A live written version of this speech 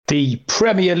The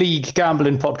Premier League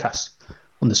Gambling Podcast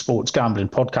on the Sports Gambling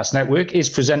Podcast Network is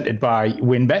presented by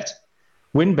WynnBET.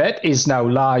 WynnBET is now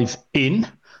live in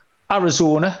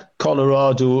Arizona,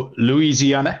 Colorado,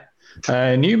 Louisiana,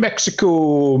 New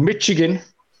Mexico, Michigan,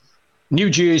 New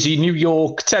Jersey, New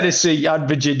York, Tennessee, and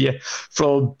Virginia.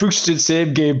 From boosted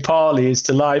same-game parlays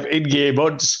to live in-game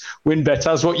odds, WynnBET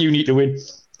has what you need to win.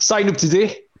 Sign up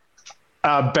today,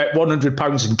 bet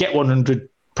 £100 and get £100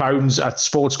 at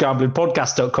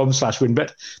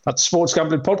sportsgamblingpodcast.com/WynnBET. That's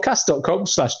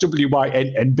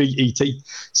sportsgamblingpodcast.com/WYNNBET.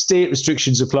 State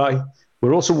restrictions apply.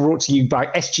 We're also brought to you by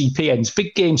SGPN's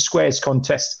Big Game Squares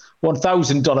contest,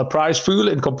 $1,000 prize pool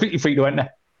and completely free to enter.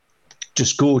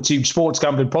 Just go to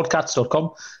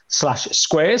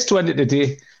sportsgamblingpodcast.com/squares to enter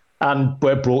today. And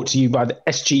we're brought to you by the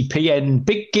SGPN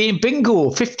Big Game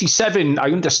Bingo 57.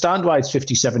 I understand why it's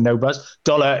 57 now, Buzz.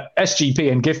 $1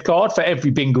 SGPN gift card for every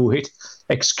bingo hit,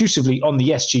 exclusively on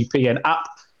the SGPN app.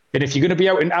 And if you're going to be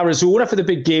out in Arizona for the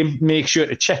big game, make sure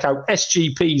to check out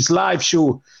SGP's live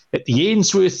show at the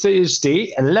Ainsworth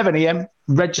Thursday, 11 a.m.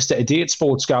 Register today at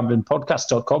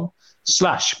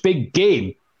sportsgamblingpodcast.com/big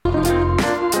game.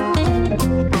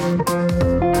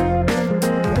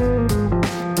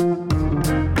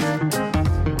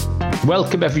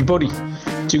 Welcome, everybody,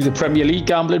 to the Premier League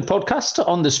Gambling Podcast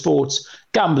on the Sports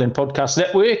Gambling Podcast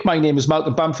Network. My name is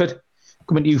Malcolm Bamford,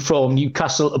 coming to you from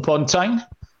Newcastle upon Tyne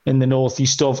in the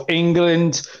northeast of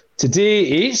England. Today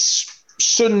is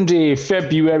Sunday,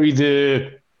 February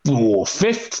the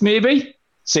 5th, maybe?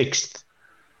 6th?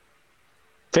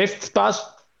 5th, Baz?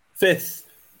 5th.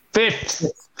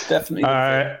 Definitely.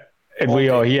 And we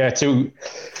are here to...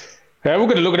 we're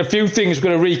going to look at a few things. We're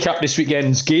going to recap this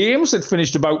weekend's games that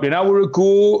finished about an hour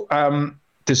ago.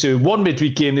 There's one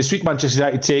midweek game this week, Manchester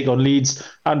United take on Leeds.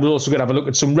 And we're also going to have a look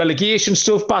at some relegation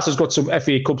stuff. Bass has got some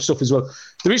FA Cup stuff as well.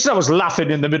 The reason I was laughing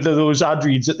in the middle of those ad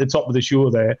reads at the top of the show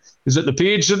there is that the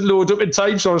page didn't load up in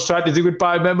time, so I was trying to do it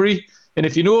by memory. And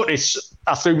if you notice,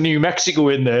 I threw New Mexico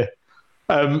in there.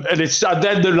 And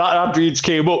then the ad reads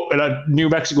came up, and New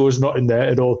Mexico is not in there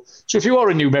at all. So if you are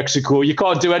in New Mexico, you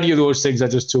can't do any of those things I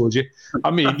just told you.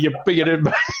 I mean, you're bigger than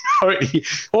minority.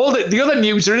 All the other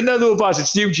news are in there though, Baz.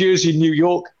 It's New Jersey and New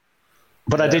York.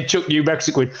 But yeah. I did chuck New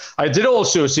Mexico in. I did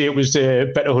also say it was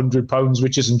bet £100,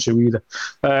 which isn't true either.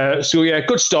 So yeah,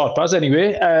 good start, Baz.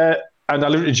 Anyway, and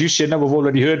I'll introduce you now. We've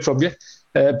already heard from you,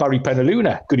 Barry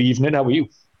Penaluna. Good evening. How are you?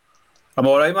 I'm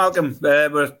all right, Malcolm.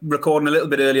 We're recording a little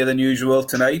bit earlier than usual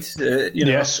tonight.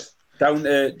 Yes. Down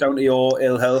to your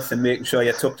ill health and making sure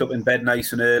you're tucked up in bed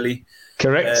nice and early.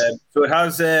 Correct. So it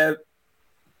has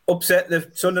upset the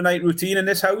Sunday night routine in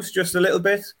this house just a little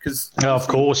bit because, of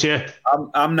course, yeah.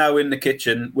 I'm now in the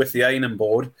kitchen with the ironing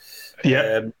board.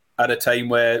 Yeah. At a time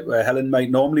where Helen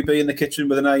might normally be in the kitchen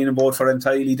with an ironing board for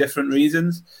entirely different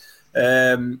reasons,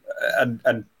 and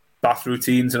bath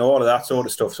routines and all of that sort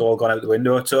of stuff's all gone out the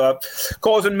window. So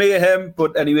causing mayhem,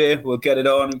 but anyway, we'll get it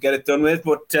on and get it done with.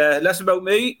 But less about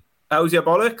me. How's your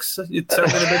bollocks? You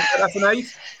sounding a bit better tonight?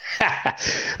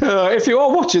 If you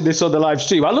are watching this on the live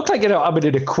stream, I look like I'm in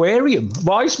an aquarium.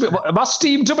 Why? Am I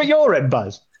steamed up at your end,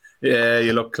 Baz? Yeah,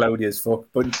 you look cloudy as fuck.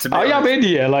 But I am in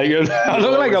here. I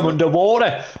look like I'm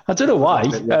underwater. I don't know why.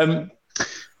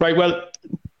 Right, well,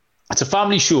 it's a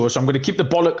family show, so I'm going to keep the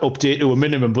bollock update to a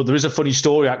minimum, but there is a funny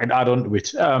story I can add on to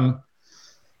it.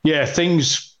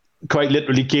 Things quite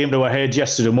literally came to a head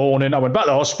yesterday morning. I went back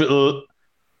to the hospital.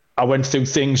 I went through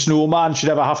things no man should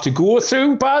ever have to go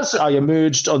through, Baz. I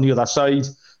emerged on the other side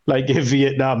like a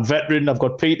Vietnam veteran. I've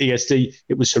got PTSD.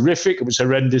 It was horrific. It was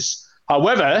horrendous.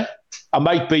 However, I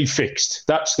might be fixed.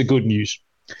 That's the good news.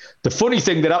 The funny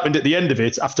thing that happened at the end of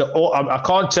it, after all, I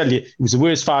can't tell you, it was the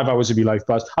worst 5 hours of my life,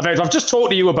 Baz. I've just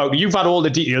talked to you about it. You've had all the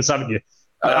details, haven't you?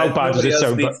 How bad does it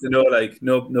sound? Nobody else needs to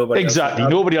know, nobody exactly.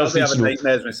 Else. Nobody else needs to know. I'm having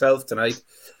nightmares myself tonight.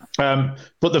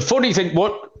 But the funny thing,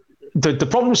 the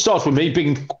problem starts with me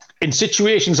being in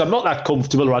situations I'm not that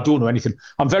comfortable or I don't know anything.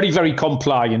 I'm very, very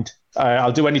compliant.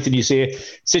 I'll do anything you say.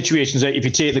 Situations like if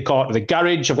you take the car to the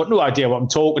garage, I've got no idea what I'm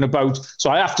talking about, so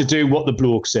I have to do what the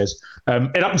bloke says.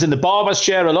 It happens in the barber's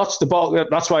chair a lot.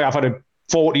 That's why I've had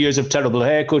 40 years of terrible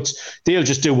haircuts. They'll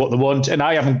just do what they want, and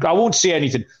I won't say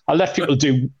anything. I'll let people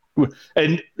do.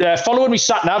 And following me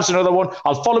sat nav's another one.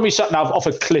 I'll follow me sat nav off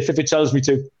a cliff if it tells me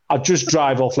to. I'll just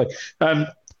drive off like.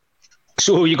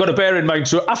 So you've got to bear in mind.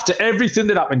 So after everything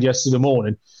that happened yesterday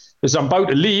morning, as I'm about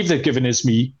to leave, they've given us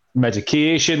me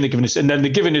medication. They're giving us, and then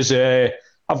they're giving us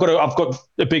I've got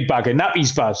a big bag of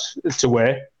nappies, Baz, to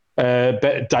wear,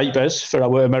 diapers for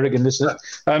our American listeners.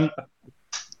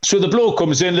 So the bloke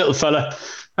comes in, little fella,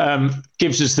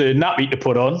 gives us the nappy to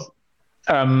put on,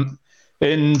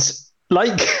 and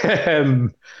like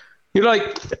You're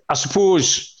like, I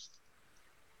suppose,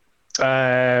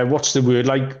 what's the word?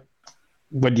 Like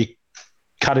when you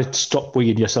can't stop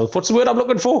weeing yourself. What's the word I'm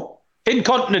looking for?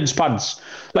 Incontinence pants.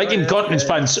 Like incontinence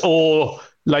pants, or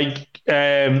like,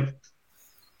 I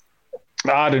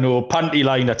don't know, panty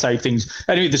liner type things.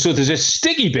 Anyway, so there's a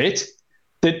sticky bit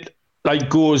that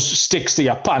like sticks to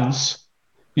your pants.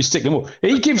 You stick them up.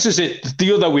 He gives us it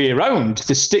the other way around,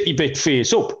 the sticky bit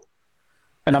face up.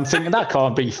 And I'm thinking, that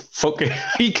can't be fucking,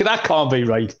 that can't be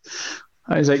right.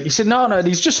 I was like, he said, no, and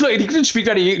he's just looking, he couldn't speak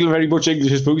very much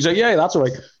English, but he's like, yeah, that's all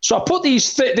right. So I put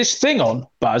this thing on,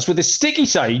 Baz, with the sticky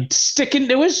side sticking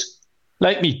to us,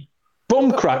 like me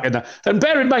bum cracking that. And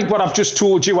bear in mind what I've just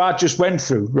told you I just went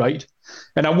through, right?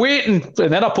 And I'm waiting,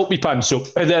 and then I put my pants up,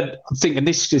 and then I'm thinking,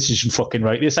 this isn't fucking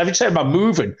right. Every time I'm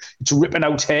moving, it's ripping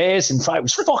out hairs, and it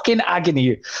was fucking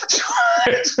agony.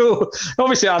 So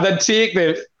obviously, I then take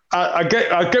I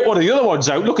get one of the other ones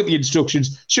out, look at the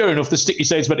instructions. Sure enough, the sticky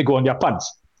side's meant to go on your pants,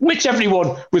 which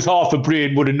everyone with half a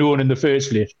brain would have known in the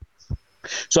first place.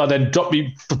 So I then drop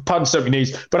my pants out my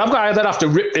knees. But I then have to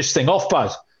rip this thing off,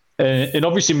 Baz. And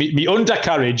obviously, my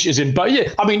undercarriage is in. But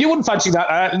yeah, I mean, you wouldn't fancy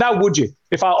that now, would you?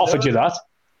 If I offered you that,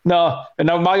 no. And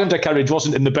now my undercarriage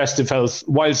wasn't in the best of health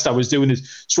whilst I was doing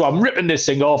this. So I'm ripping this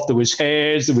thing off. There was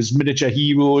hairs, there was miniature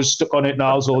heroes stuck on it, and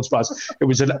all sorts. It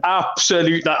was an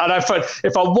absolute. And I felt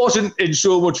if I wasn't in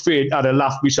so much pain, I'd have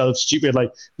laughed myself stupid. Like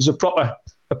it was a proper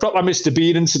Mr.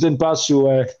 Bean incident, Baz. So.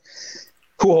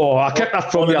 I kept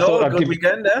that from you. I thought I'd give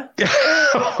weekend,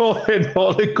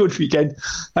 all a good weekend.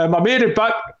 I made it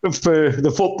back for the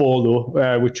football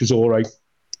though, which was all right.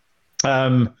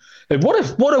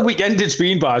 What a weekend it's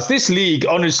been, Baz. This league,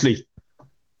 honestly.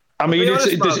 I mean, I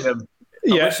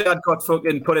wish I'd got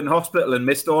fucking put in hospital and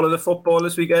missed all of the football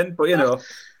this weekend, but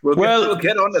we'll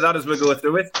get on to that as we go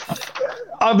through it.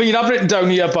 I mean, I've written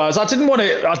down here, Baz. I didn't want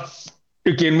to.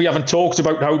 Again, we haven't talked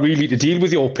about how really to deal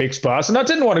with your picks, Baz, and I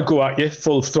didn't want to go at you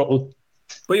full throttle.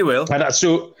 But you will. And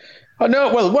I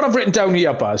know. Well, what I've written down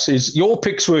here, Baz, is your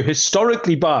picks were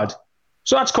historically bad,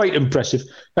 so that's quite impressive.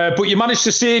 But you managed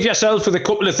to save yourself with a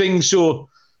couple of things, so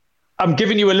I'm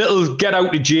giving you a little get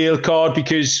out of jail card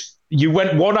because you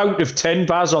went 1 out of 10,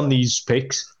 Baz, on these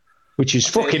picks, which is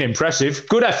fucking impressive.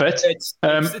 Good effort. It's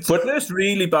the first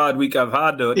really bad week I've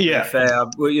had, though. To be fair,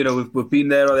 we've been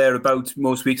there or thereabouts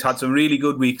most weeks. Had some really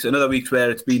good weeks, and other weeks where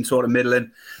it's been sort of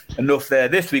middling. Enough there.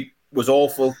 This week was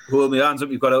awful. Hold my hands up.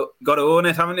 You've got to own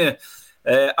it, haven't you?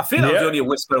 I feel I was only a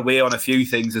whisper away on a few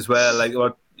things as well. Like,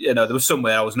 there was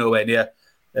somewhere I was nowhere near.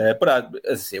 But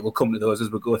as I say, we'll come to those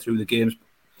as we go through the games.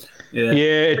 Yeah,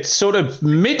 it's sort of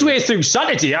midway through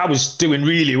Saturday, I was doing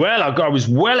really well. I was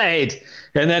well ahead.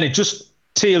 And then it just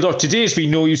tailed off. Today's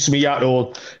been no use to me at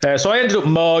all. So I ended up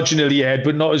marginally ahead,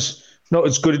 but not as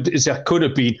good as I could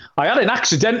have been. I had an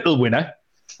accidental winner,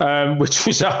 which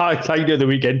was a highlight of the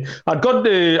weekend. I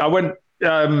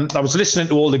was listening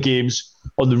to all the games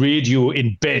on the radio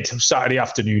in bed Saturday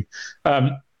afternoon.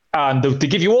 And they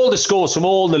give you all the scores from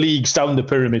all the leagues down the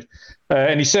pyramid.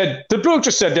 And the bloke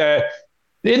just said,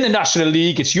 in the National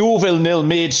League, it's Yeovil 0,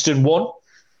 Maidstone 1.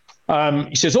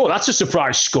 He says, that's a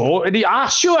surprise score. And I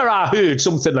heard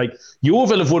something like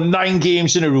Yeovil have won 9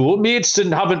 games in a row.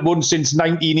 Maidstone haven't won since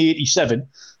 1987.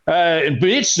 And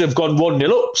Maidstone have gone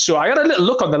 1-0 up. So I had a little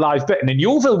look on the live betting, and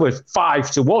Yeovil were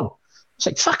 5-1. It's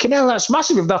like, fucking hell, that's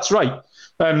massive if that's right.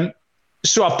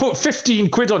 So I put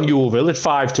 15 quid on Yeovil at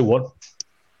 5-1.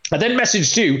 I then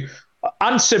messaged you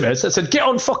and Simmers. I said, get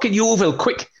on fucking Yeovil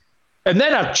quick. And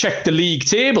then I checked the league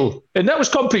table, and that was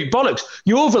complete bollocks.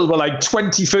 Yeovil were like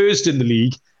 21st in the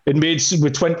league, and Maidstone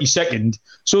were 22nd.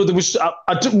 So there was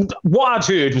what I'd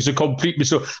heard was a complete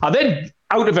mistake. I then,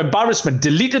 out of embarrassment,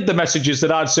 deleted the messages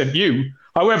that I'd sent you.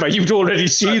 However, you'd already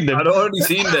seen them. I'd already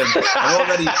seen them.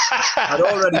 I'd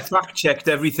already fact-checked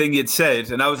everything you'd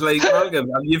said, and I was like, Malcolm,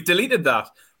 you've deleted that.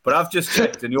 But I've just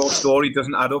checked, and your story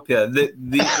doesn't add up here. Those on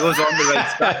the right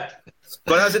track.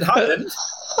 But as it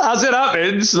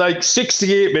happens, like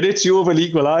 68 minutes, Yeovil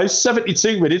equalised.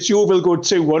 72 minutes, Yeovil go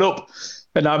 2-1 up.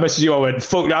 And I messaged you, I went,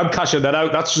 fuck, I'm cashing that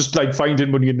out. That's just like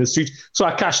finding money in the street. So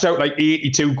I cashed out like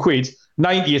 82 quid.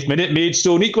 90th minute,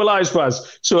 Maidstone equalised,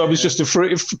 Baz. So I was just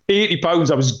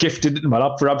 £80 I was gifted in my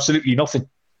lap for absolutely nothing.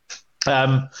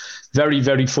 Very,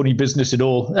 very funny business and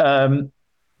all.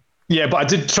 But I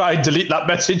did try and delete that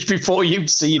message before you'd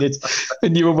seen it,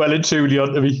 and you were well and truly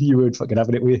onto me. You weren't fucking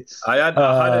having it with you.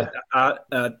 I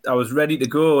was ready to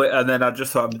go, and then I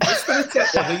just thought, I'm just going to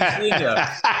check what he's saying here.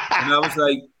 And I was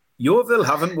like, Yeovil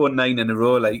haven't won 9 in a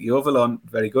row. Like, Yeovil aren't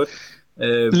very good.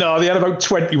 No, they had about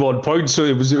 21 points, so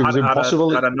it was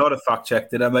impossible. Had I not have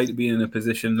fact-checked it, I might have been in a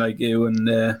position like you and...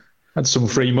 had some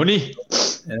free money.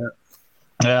 Yeah.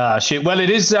 Shit. Well, it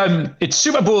is. It's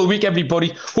Super Bowl week,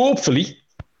 everybody. Hopefully,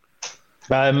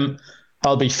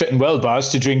 I'll be fitting well, Baz,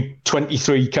 to drink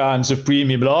 23 cans of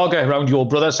premium lager around your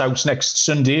brother's house next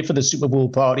Sunday for the Super Bowl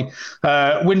party.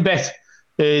 WinBet,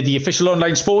 the official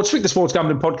online sports week, the Sports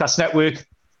Gambling Podcast Network,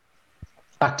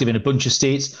 active in a bunch of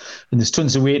states, and there's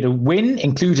tons of ways to win,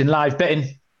 including live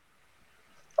betting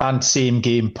and same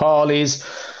game parlays.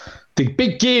 The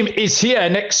big game is here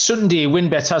next Sunday.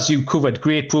 WinBet has you covered.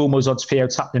 Great promos, odds,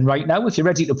 payouts happening right now. If you're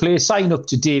ready to play, sign up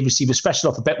today. Receive a special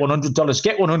offer. Bet $100,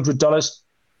 get $100.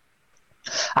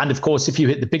 And of course, if you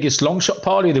hit the biggest long shot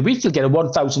parlay of the week, you'll get a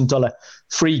 $1,000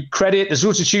 free credit. There's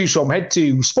loads to choose from. Head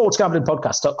to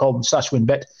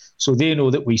sportsgamblingpodcast.com/WinBet so they know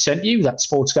that we sent you. That's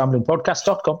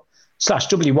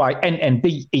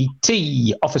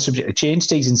sportsgamblingpodcast.com/WYNNBET. Offer subject to change.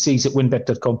 T's and C's at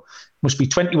winbet.com. Must be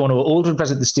 21 or older and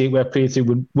present in the state where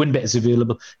playthrough WinBet is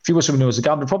available. If you want someone who has a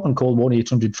gambling problem, call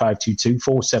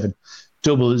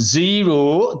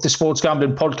 1-800-522-4700. The Sports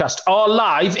Gambling Podcast are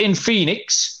live in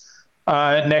Phoenix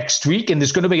next week, and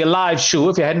there's going to be a live show.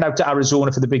 If you're heading out to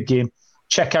Arizona for the big game,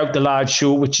 check out the live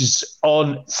show, which is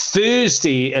on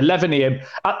Thursday, 11 a.m.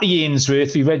 at the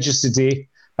Ainsworth. We register today,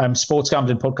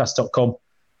 sportsgamblingpodcast.com.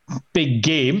 Big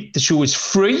game. The show is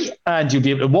free and you'll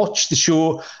be able to watch the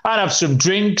show and have some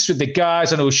drinks with the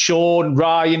guys. I know Sean,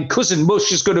 Ryan, Cousin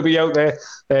Mush is going to be out there.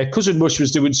 Cousin Mush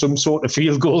was doing some sort of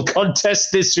field goal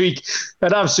contest this week,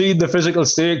 and I've seen the physical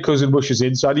state Cousin Mush is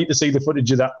in, so I need to see the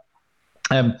footage of that.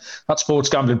 That's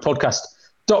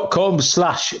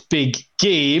sportsgamblingpodcast.com/big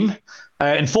game.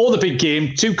 And for the big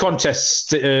game, 2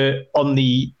 contests on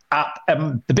the app.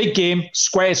 The big game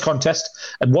squares contest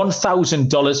at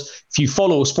 $1,000. If you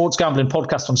follow Sports Gambling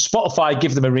Podcast on Spotify,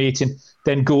 give them a rating,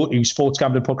 then go to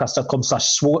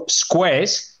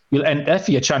sportsgamblingpodcast.com/squares. You'll enter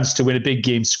for your chance to win a big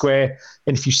game square.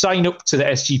 And if you sign up to the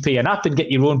SGPN app and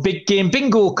get your own big game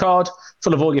bingo card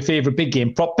full of all your favourite big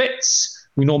game prop bets.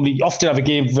 We often have a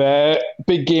game of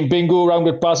big game bingo around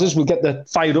with Baz's. We'll get the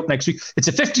fired up next week. It's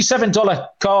a $57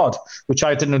 card, which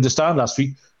I didn't understand last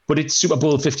week. But it's Super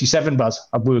Bowl 57, Baz.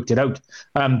 I've worked it out.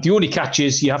 The only catch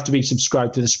is you have to be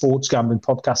subscribed to the Sports Gambling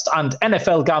Podcast and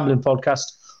NFL Gambling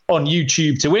Podcast on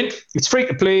YouTube to win. It's free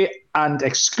to play and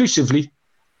exclusively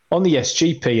on the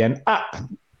SGPN app.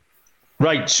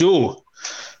 Right, so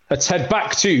let's head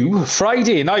back to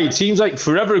Friday night. It seems like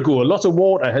forever ago. A lot of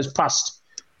water has passed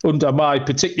under my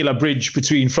particular bridge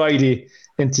between Friday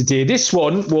and today. This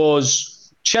one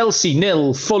was Chelsea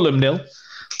 0, Fulham 0.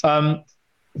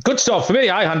 Good start for me.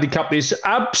 I handicapped this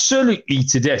absolutely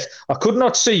to death. I could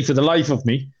not see for the life of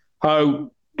me how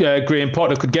Graham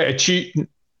Potter could get a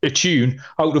tune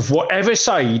out of whatever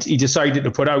side he decided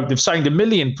to put out. They've signed 1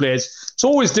 million players. It's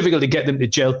always difficult to get them to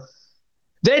gel.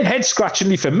 Then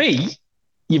head-scratchingly for me,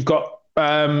 you've got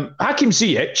Hakim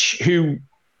Ziyech, who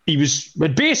he was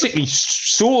basically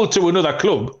sold to another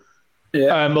club,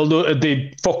 although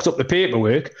they fucked up the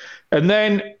paperwork. And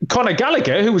then Conor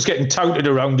Gallagher, who was getting touted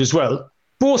around as well,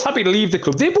 both happy to leave the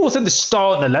club. They're both in the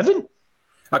starting 11.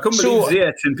 I couldn't believe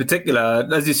Ziyech in particular.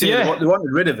 As you say, they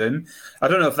wanted rid of him. I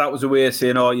don't know if that was a way of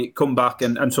saying, you come back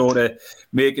and sort of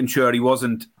making sure he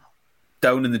wasn't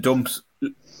down in the dumps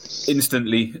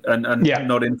instantly and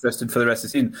not interested for the rest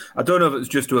of the season. I don't know if it was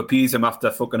just to appease him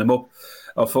after fucking him up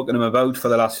or fucking him about for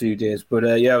the last few days. But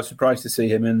I was surprised to see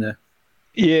him in there.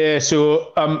 Yeah,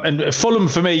 so and Fulham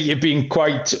for me have been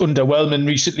quite underwhelming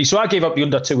recently. So I gave up the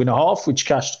under 2.5, which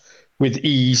cashed with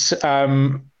ease.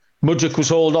 Mudryk was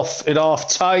hauled off at half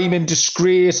time in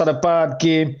disgrace, had a bad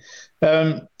game.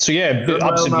 Absolutely.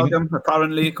 Malcolm,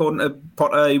 apparently, according to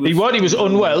Potter, he was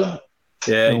unwell.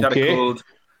 Yeah, he had a cold.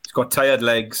 He's got tired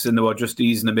legs, and they were just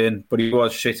easing him in. But he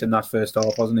was shit in that first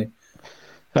half, wasn't he?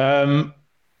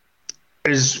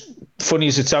 As funny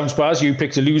as it sounds, Baz, you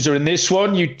picked a loser in this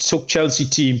one. You took Chelsea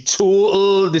team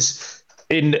total. This,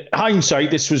 in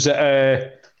hindsight, this was a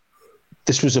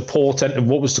portent of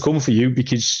what was to come for you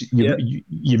because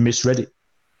you misread it.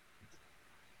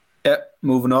 Yeah,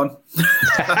 moving on. All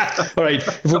right,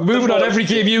 if we're moving on, every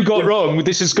game you got wrong,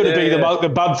 this is going to be the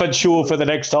Malcolm Bamford show for the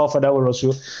next half an hour or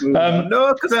so.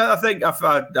 No, because I think I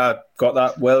got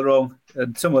that well wrong.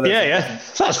 And some of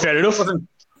that's fair enough.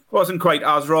 Wasn't quite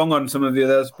as wrong on some of the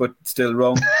others, but still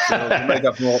wrong. So we might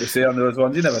have more to say on those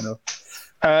ones. You never know.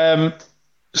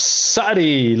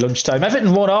 Saturday lunchtime,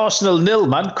 Everton won, Arsenal 0,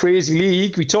 man. Crazy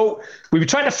league. We were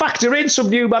trying to factor in some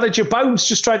new manager bounce,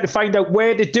 just trying to find out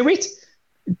where to do it.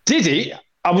 Did it?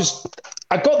 I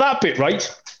got that bit right.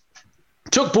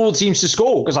 Took both teams to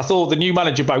score because I thought the new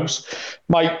manager bounce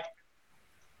might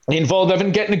involve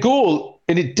Everton getting a goal,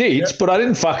 and it did. But I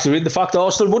didn't factor in the fact that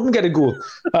Arsenal wouldn't get a goal.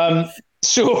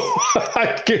 So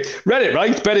I read it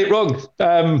right, bet it wrong.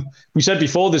 We said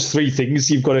before, there's three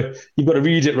things you've got to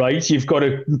read it right, you've got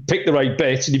to pick the right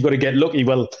bet, and you've got to get lucky.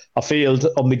 Well, I failed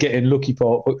on the getting lucky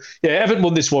part, but yeah, Everton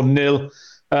won this 1-0.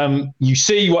 You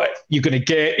see what you're going to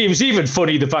get. It was even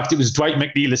funny the fact it was Dwight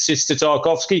McNeil assist to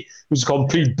Tarkowski. It was a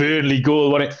complete Burnley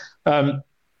goal, wasn't it?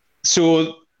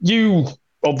 So you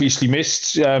obviously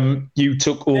missed. You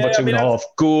took over 2.5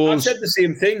 goals. I said the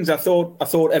same things. I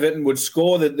thought Everton would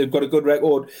score. That they've got a good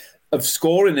record of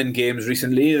scoring in games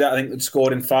recently. I think they'd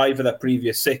scored in 5 of their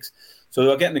previous 6. So they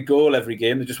were getting a goal every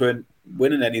game. They just weren't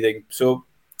winning anything. So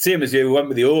same as you, went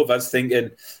with the overs, thinking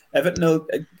Everton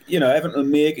will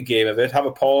make a game of it, have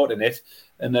a part in it,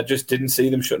 and I just didn't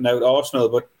see them shutting out Arsenal.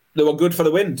 But they were good for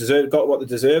the win. Got what they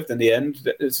deserved in the end.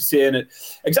 It's saying it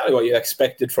exactly what you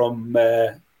expected from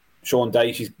Sean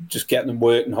Dyche. He's just getting them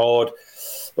working hard,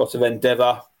 lots of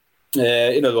endeavour.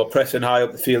 They were pressing high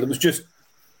up the field. It was just,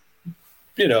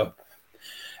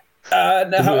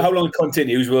 how long it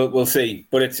continues, we'll see.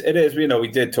 But it is, we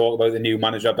did talk about the new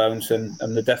manager bounce, and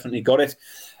they definitely got it.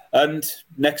 And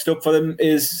next up for them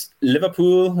is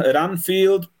Liverpool at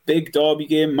Anfield. Big derby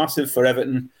game, massive for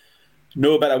Everton.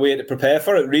 No better way to prepare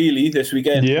for it, really, this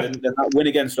weekend than that win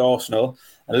against Arsenal.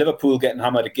 And Liverpool getting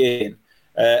hammered again.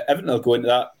 Everton will go into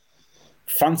that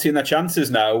fancying their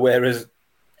chances now, whereas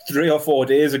 3 or 4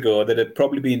 days ago they'd have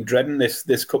probably been dreading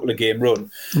this couple of game run.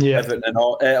 Everton and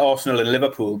Arsenal and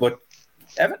Liverpool. But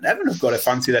Everton have got to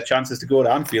fancy their chances to go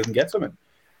to Anfield and get something.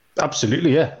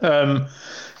 Absolutely, yeah.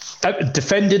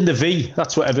 Defending the V,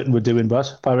 that's what Everton were doing,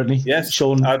 but apparently. Yes,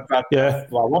 Sean. I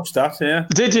watched that, yeah.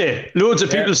 Did you? Loads of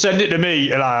people send it to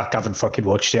me, and I haven't fucking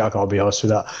watched it, I can't be honest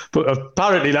with that. But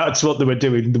apparently that's what they were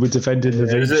doing, they were defending the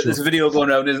V. There's a video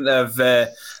going around, isn't there, of a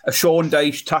Sean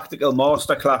Dyche tactical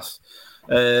masterclass.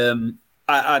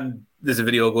 And there's a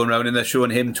video going around, and they're showing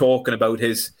him talking about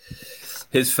his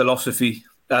philosophy,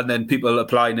 and then people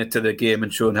applying it to the game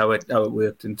and showing how it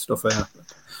worked and stuff like that.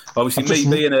 Obviously,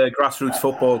 me being a grassroots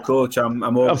football coach, I'm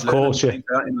always of course, that, you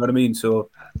know what I mean? So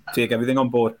take everything on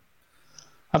board.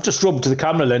 I've just rubbed the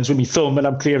camera lens with me film, and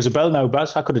I'm clear as a bell now,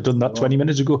 Baz. I could have done that 20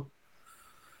 minutes ago.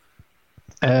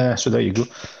 So there you go.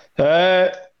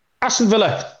 Aston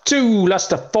Villa 2,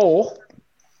 Leicester 4.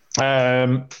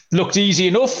 Looked easy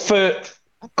enough for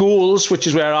goals, which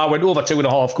is where I went over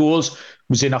 2.5 goals.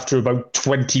 Was in after about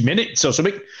 20 minutes or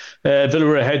something. Villa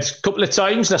were ahead a couple of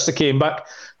times. Leicester came back.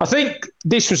 I think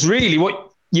this was really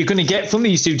what you're going to get from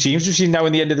these two teams, which is now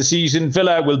in the end of the season.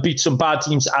 Villa will beat some bad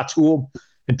teams at home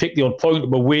and pick the odd point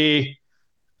away.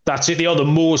 That's it. They are the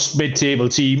most mid-table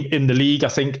team in the league, I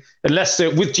think. And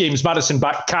Leicester, with James Maddison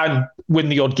back, can win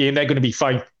the odd game. They're going to be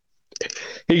fine.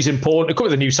 He's important. A couple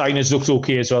of the new signings looked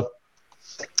okay as well.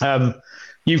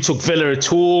 You took Villa at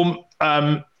home.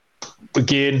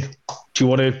 Again, do you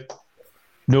want to?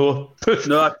 No.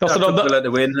 No, I took Villa to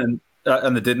win,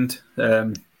 and they didn't.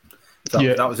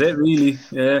 That was it, really.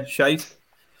 Yeah, shite.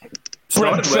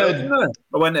 Brentford. Well,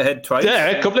 I went ahead twice. Yeah,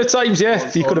 a couple of times,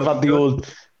 yeah. You could have had the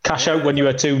old cash out when you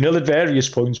were 2-0 at various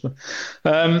points. But,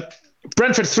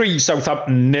 Brentford 3,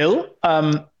 Southampton 0.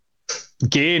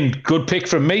 Again, good pick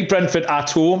from me. Brentford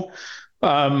at home.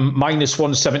 Minus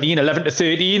 117,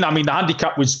 11-13. I mean, the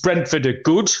handicap was Brentford are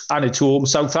good and at home.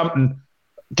 Southampton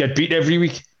get beat every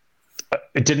week.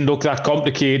 It didn't look that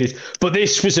complicated. But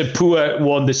this was a poor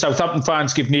one. The Southampton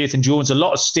fans give Nathan Jones a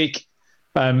lot of stick.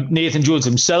 Nathan Jones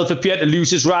himself appeared to lose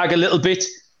his rag a little bit.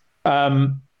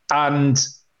 And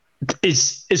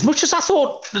as much as I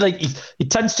thought, like he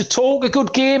tends to talk a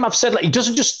good game, I've said, like, he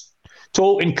doesn't just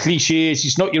talk in cliches.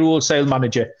 He's not your wholesale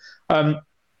manager.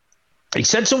 He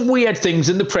said some weird things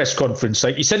in the press conference.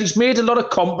 Like he said he's made a lot of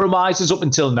compromises up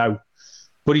until now,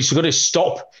 but he's going to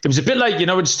stop. It was a bit like,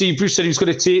 when Steve Bruce said he was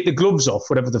going to take the gloves off,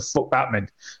 whatever the fuck that meant.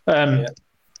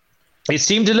 It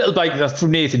seemed a little like that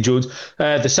from Nathan Jones.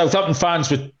 The Southampton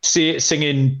fans were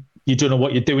singing, "You don't know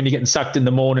what you're doing, you're getting sacked in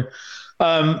the morning."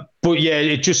 But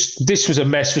yeah, this was a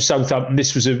mess for Southampton.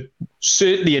 This was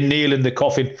certainly a nail in the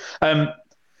coffin.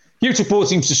 You took both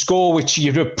teams to score, which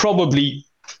you'd have probably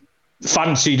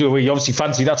fancied, or you obviously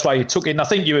fancied, that's why you took it. And I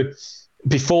think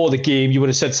before the game, you would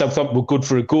have said Southampton were good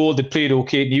for a goal. They played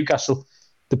okay at Newcastle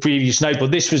the previous night,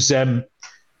 but this was a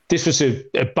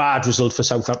bad result for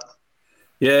Southampton.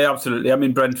 Yeah, absolutely. I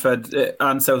mean, Brentford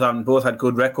and Southampton both had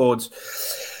good records,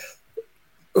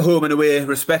 home and away,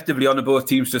 respectively, on the both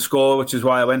teams to score, which is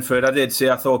why I went for it. I did say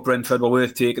I thought Brentford were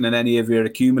worth taking in any of your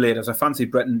accumulators. I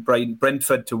fancied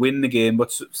Brentford to win the game,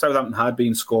 but Southampton had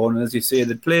been scoring, and as you say,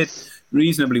 they'd played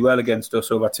reasonably well against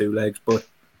us over 2 legs, but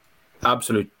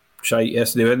absolute shite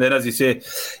yesterday. And then, as you say,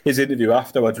 his interview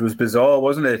afterwards was bizarre,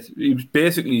 wasn't it? He was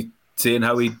basically saying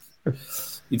how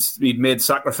he'd made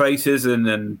sacrifices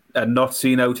and not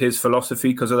seen out his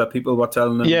philosophy because other people were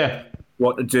telling him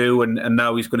what to do, and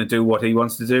now he's going to do what he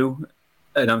wants to do.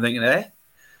 And I'm thinking,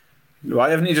 why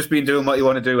haven't you just been doing what you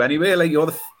want to do anyway? Like, you're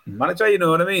the manager, you know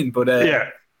what I mean? But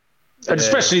and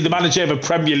especially the manager of a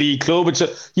Premier League club.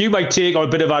 You might take on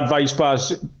a bit of advice by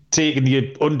taking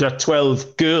the under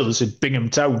 12 girls at Bingham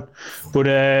Town, but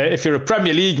if you're a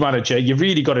Premier League manager, you've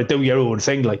really got to do your own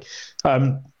thing. Like,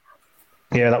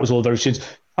 that was all very strange.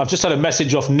 I've just had a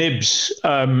message off Nibs.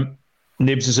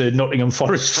 Nibs is a Nottingham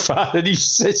Forest fan, and he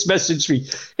says, messaged me,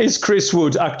 is Chris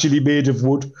Wood actually made of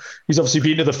wood? He's obviously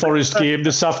been to the Forest game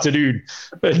this afternoon.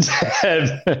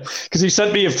 Because he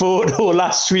sent me a photo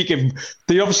last week, and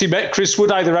they obviously met Chris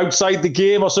Wood either outside the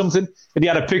game or something, and he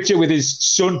had a picture with his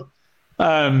son.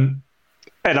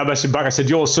 And I messaged him back. I said,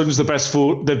 your son's the best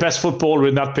footballer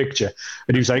in that picture.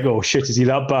 And he was like, oh, shit, is he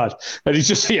that bad? And he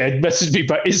just messaged me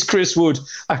back, is Chris Wood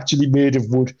actually made of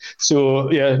wood? So,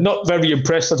 not very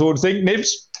impressed, I don't think.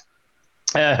 Nibs.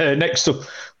 Next up,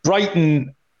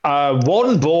 Brighton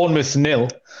 1, Bournemouth 0.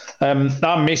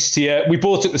 I missed here. We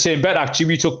both took the same bet, actually.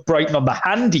 We took Brighton on the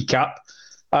handicap.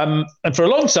 And for a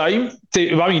long time,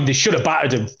 they should have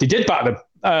battered him. They did batter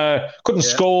him. Couldn't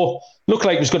score. Looked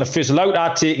like it was going to fizzle out.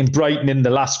 I'd taken Brighton in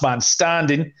the last man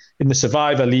standing in the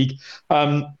Survivor League.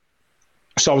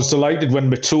 So I was delighted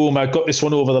when Matoma got this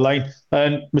one over the line.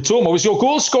 And Matoma was your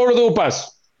goal scorer though,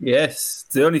 Baz? Yes,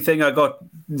 it's the only thing I got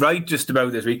right just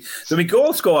about this week. So my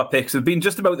goal scorer picks have been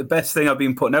just about the best thing I've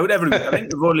been putting out every week. I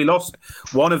think we've only lost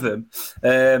one of them.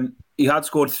 He had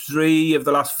scored 3 of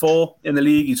the last 4 in the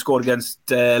league. He scored against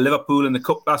Liverpool in the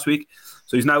Cup last week.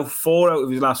 So he's now 4 out of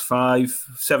his last 5.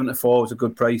 7-4 was a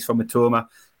good price for Matoma.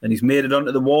 And he's made it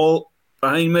onto the wall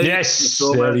behind me. Yes,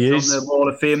 Matoma there he is. On the Wall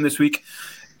of Fame this week.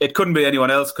 It couldn't be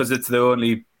anyone else because it's the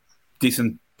only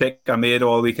decent pick I made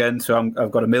all weekend. So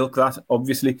I've got to milk that,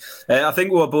 obviously. I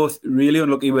think we were both really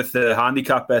unlucky with the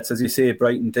handicap bets. As you say,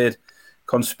 Brighton did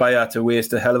conspire to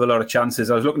waste a hell of a lot of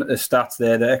chances. I was looking at the stats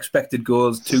there. The expected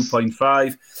goals,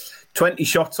 2.5. 20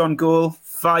 shots on goal.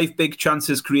 5 big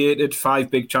chances created,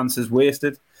 5 big chances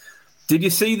wasted. Did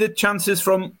you see the chances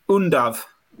from Undav?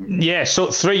 Yeah, so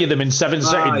 3 of them in 7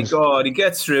 seconds. My God, he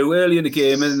gets through early in the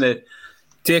game, isn't it?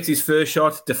 Takes his first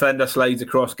shot, defender slides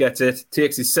across, gets it.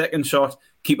 Takes his second shot,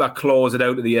 keeper claws it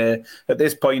out of the air. At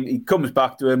this point, he comes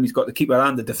back to him. He's got the keeper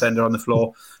and the defender on the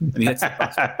floor, and he hits the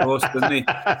basket post, doesn't he?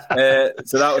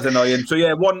 So that was annoying. So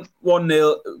yeah,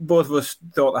 1-0. Both of us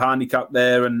thought the handicap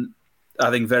there, and I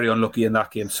think very unlucky in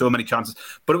that game. So many chances.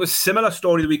 But it was a similar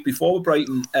story the week before with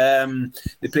Brighton.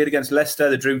 They played against Leicester.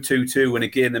 They drew 2-2. And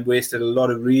again, they wasted a lot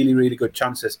of really, really good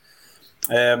chances.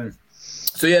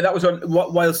 So yeah, that was on.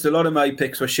 Whilst a lot of my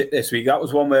picks were shit this week, that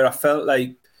was one where I felt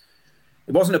like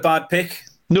it wasn't a bad pick.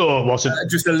 No, it wasn't.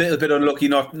 Just a little bit unlucky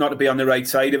not to be on the right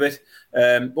side of it.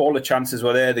 All the chances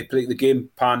were there. The game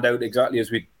panned out exactly as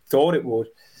we thought it would.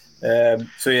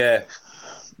 So yeah.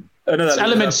 It's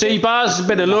element C, Bars, a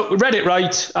bit of luck. We read it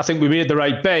right. I think we made the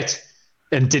right bet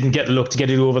and didn't get the luck to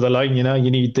get it over the line. You know, you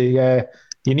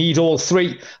need all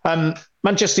 3.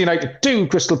 Manchester United 2,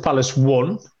 Crystal Palace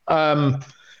 1.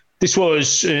 This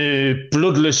was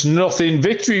bloodless nothing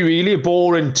victory, really. A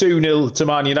boring 2-0 to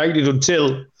Man United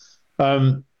until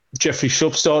Jeffrey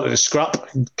Schlupp started to scrap.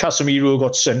 Casemiro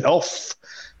got sent off.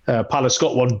 Palace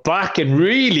got one back and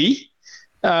really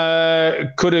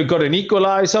could have got an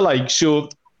equaliser. So,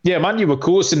 yeah, Man U were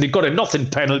coasting. They got a nothing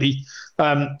penalty.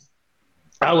 I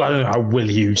don't know how Will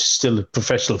Hughes still a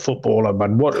professional footballer,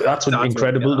 man. That's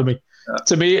incredible to me. Yeah.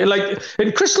 To me, like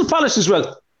in Crystal Palace as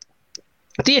well,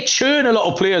 they churn a lot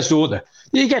of players, don't they?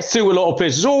 You get through a lot of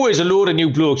players. There's always a load of new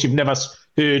blokes you've never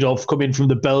heard of coming from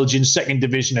the Belgian second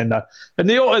division and that. And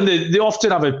they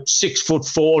often have a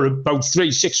 6'4", about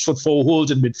 6'4"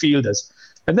 holding midfielders.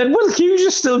 And then Will Hughes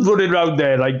is still running around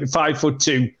there like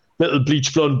 5'2", little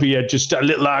bleach blonde beard, just a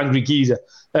little angry geezer.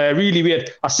 Really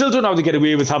weird. I still don't know how to get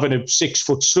away with having a 6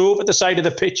 foot slope at the side of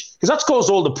the pitch, because that's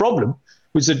caused all the problem.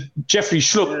 Was that Jeffrey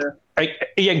Schlupp?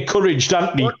 He encouraged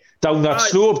Anthony down that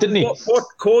slope, didn't he? What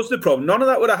caused the problem? None of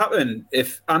that would have happened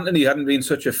if Anthony hadn't been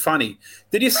such a fanny.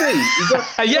 Did you see?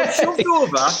 He got shoved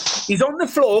over. He's on the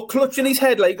floor, clutching his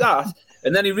head like that,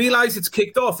 and then he realised it's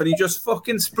kicked off, and he just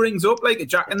fucking springs up like a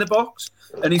jack in the box,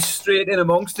 and he's straight in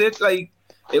amongst it. Like,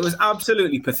 it was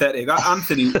absolutely pathetic.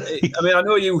 Anthony, I mean, I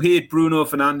know you hate Bruno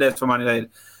Fernandes for Man United.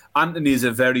 Anthony's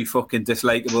a very fucking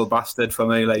dislikable bastard for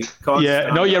me. Like,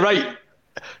 no, you're right.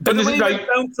 But the way he went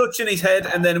down touching his head,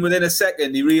 and then within a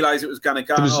second he realised it was going to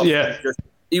go off. Yeah.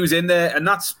 He was in there, and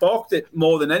that sparked it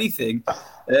more than anything.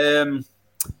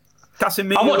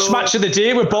 Casemiro. I watched Match of the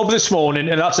Day with Bob this morning,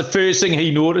 and that's the first thing he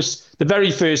noticed. The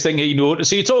very first thing he noticed.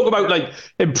 So you talk about like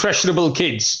impressionable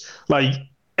kids, like,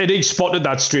 and he spotted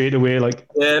that straight away. Like,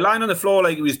 lying on the floor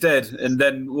like he was dead, and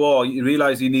then he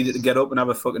realised he needed to get up and have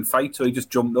a fucking fight, so he just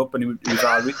jumped up and he was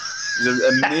all right. It was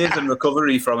an amazing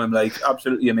recovery from him, like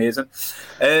absolutely amazing.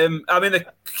 I mean, the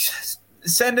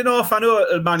sending off. I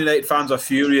know Man United fans are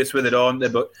furious with it, aren't they?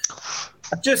 But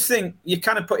I just think you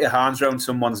kind of put your hands around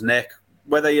someone's neck,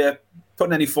 whether you're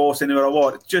putting any force into it or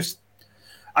what. Just,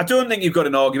 I don't think you've got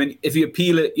an argument. If you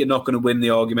appeal it, you're not going to win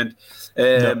the argument.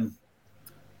 No.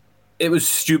 It was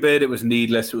stupid. It was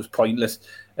needless. It was pointless.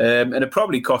 And it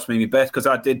probably cost me my bet because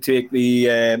I did take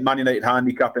the Man United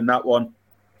handicap in that one,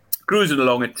 cruising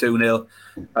along at 2-0.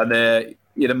 And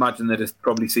you'd imagine they'd have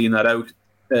probably seen that out.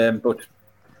 But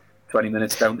 20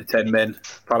 minutes down to 10 men,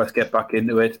 Palace get back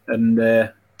into it. And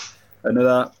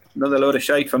another load of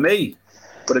shite for me.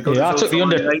 But a good result for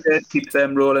United keeps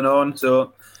them rolling on.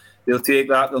 So they'll take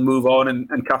that. They'll move on.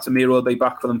 And Casemiro will be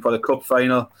back for them for the cup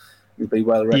final. He'll be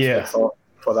well rested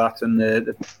for that and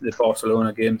the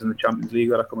Barcelona games in the Champions League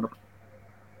that are coming up.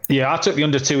 Yeah, I took the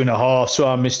under 2.5, so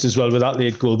I missed as well with that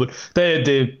late goal. But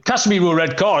the Casemiro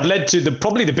red card led to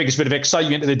probably the biggest bit of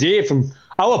excitement of the day from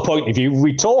our point of view.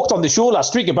 We talked on the show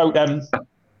last week about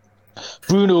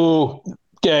Bruno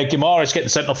Guimaraes getting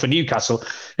sent off for Newcastle,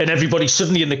 and everybody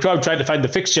suddenly in the crowd trying to find the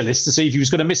fixture list to see if he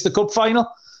was going to miss the cup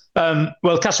final.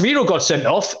 Well, Casemiro got sent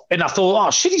off, and I thought,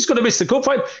 oh shit, he's going to miss the cup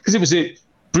final because it was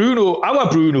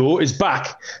our Bruno is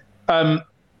back.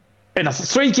 In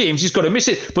 3 games, he's got to miss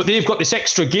it. But they've got this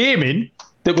extra game in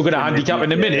that we're going to handicap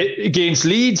in a minute against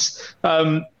Leeds.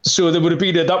 So that would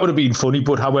have been funny.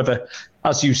 But however,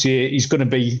 as you say, he's going to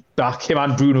be back. Him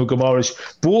and Bruno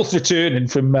Guimaraes both returning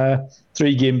from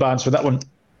 3-game bans for that one.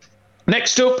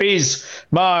 Next up is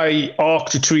my Arc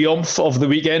de Triomphe of the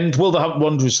weekend. Wolverhampton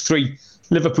Wanderers 3,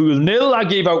 Liverpool 0. I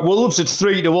gave out Wolves at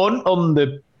 3-1 on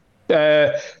the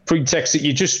pretext that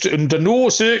you just, under no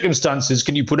circumstances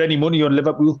can you put any money on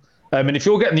Liverpool. And if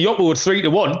you're getting the upward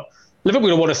 3-1,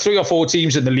 Liverpool are one of 3 or 4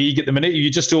 teams in the league at the minute you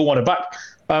just don't want to back.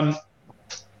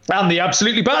 And they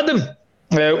absolutely battered them.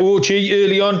 OG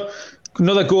early on,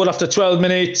 another goal after 12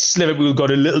 minutes. Liverpool got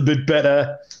a little bit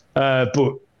better.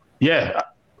 But yeah,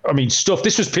 I mean,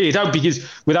 this was paid out because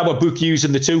with our book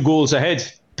using the 2 goals ahead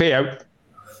payout,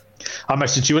 I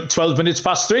messaged you at 12 minutes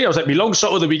past 3. I was like, my long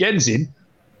shot of the weekend's in.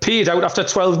 Paid out after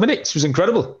 12 minutes. It was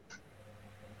incredible.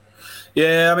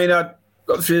 Yeah, I mean,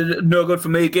 no good for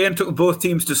me. Again, took both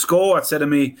teams to score. I said to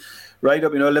me, right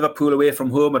up, Liverpool away from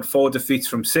home had 4 defeats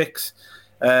from 6.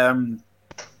 And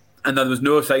there was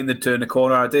no sign they'd turn the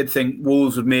corner. I did think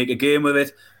Wolves would make a game of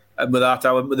it. And with that,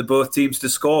 I went with the both teams to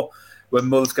score. When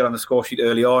Mulls got on the score sheet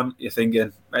early on, you're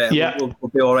thinking,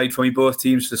 we'll be all right for me, both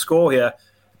teams to score here.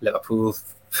 Liverpool,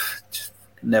 just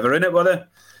never in it, were they?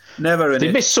 Never in they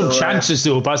it. missed some chances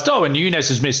though, but Darwin Núñez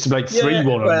has missed like 3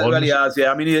 1-on-1s. Well, he has, yeah.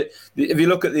 I mean, if you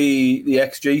look at the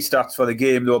XG stats for the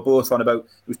game, they were both on about,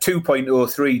 it was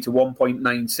 2.03 to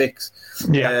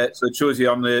 1.96. Yeah. So it shows you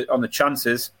on the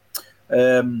chances.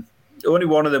 Only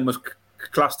one of them was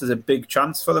classed as a big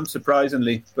chance for them,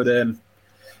 surprisingly. But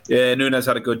Núñez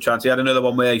had a good chance. He had another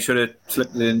one where he should have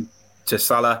slipped it in to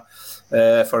Salah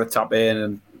for a tap in,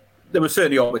 and there were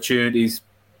certainly opportunities.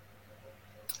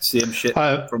 Same shit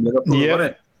from Liverpool, wasn't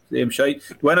it? Same shit.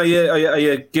 When are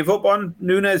you give up on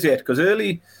Núñez yet? Because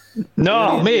early,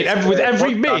 mate. With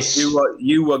every miss,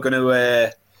 you were going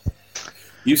to.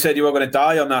 You said you were going to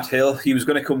die on that hill. He was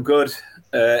going to come good,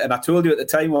 and I told you at the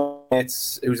time,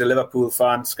 who's a Liverpool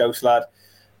fan, Scouse lad,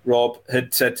 Rob,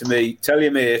 had said to me, "Tell your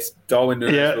mate, Darwin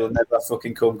Núñez will never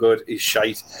fucking come good. He's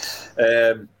shite."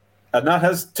 And that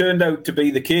has turned out to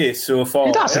be the case so far.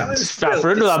 It hasn't.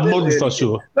 For another month or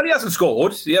so. But he hasn't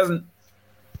scored. He hasn't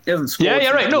scored.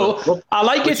 Yeah, right. No, I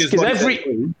like it because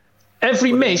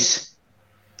every miss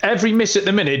at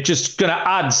the minute just going to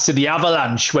add to the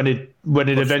avalanche when it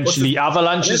eventually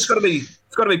avalanches. It's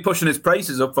got to be pushing his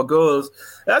prices up for goals.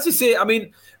 As you say, I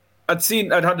mean, I'd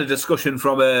had a discussion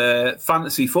from a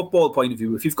fantasy football point of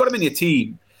view. If you've got him in your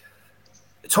team,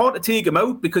 it's hard to take him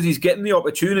out because he's getting the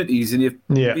opportunities, and you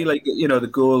feel like the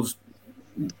goals.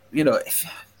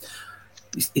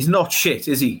 He's not shit,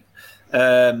 is he?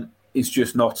 He's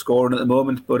just not scoring at the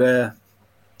moment. But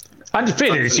and you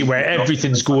feel it where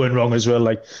everything's going wrong as well.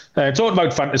 Like talking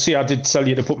about fantasy, I did tell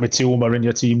you to put Matoma in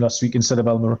your team last week instead of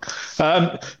Almiron.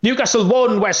 Newcastle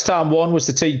 1, West Ham 1 was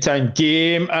the tea time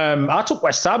game. I took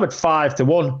West Ham at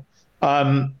 5-1.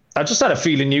 I just had a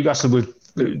feeling Newcastle would.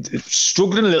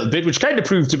 Struggling a little bit, which kind of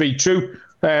proved to be true.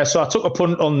 So I took a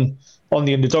punt on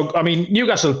the underdog. I mean,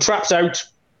 Newcastle trapped out,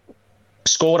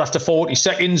 scored after 40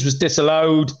 seconds, was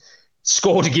disallowed.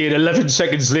 scored again 11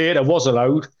 seconds later, was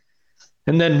allowed.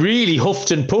 And then really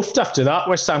huffed and puffed after that.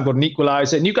 West Ham got an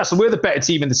equaliser. Newcastle were the better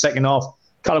team in the second half.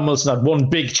 Callum Wilson had one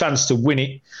big chance to win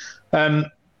it.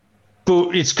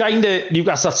 But it's kind of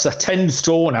Newcastle, that's their 10th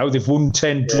draw now. They've won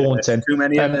 10, drawn 10. Too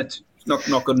many, isn't it? It's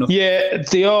not good enough. Yeah,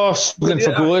 they are struggling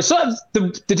for goals.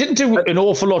 They didn't do an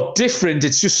awful lot different.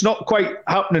 It's just not quite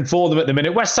happening for them at the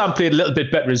minute. West Ham played a little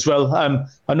bit better as well.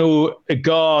 I know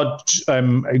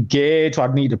Gade, I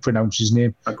need to pronounce his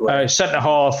name, centre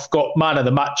half, got man of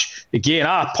the match again.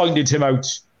 I pointed him out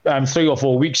 3 or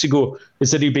 4 weeks ago, is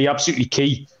that he'd be absolutely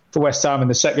key for West Ham in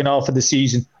the second half of the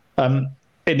season. And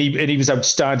he was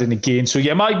outstanding again. So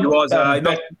yeah, my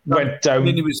went down. I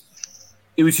mean,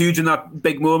 he was huge in that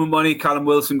big moment when Callum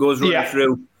Wilson goes running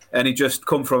through, and he just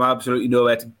come from absolutely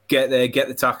nowhere to get there, get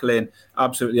the tackle in.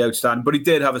 Absolutely outstanding. But he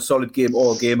did have a solid game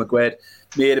all game. Aguerd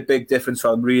made a big difference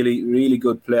for him. Really, really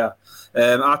good player.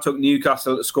 I took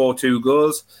Newcastle to score 2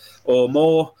 goals or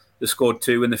more. They scored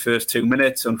 2 in the first 2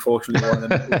 minutes. Unfortunately, one of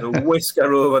them was a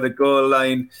whisker over the goal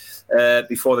line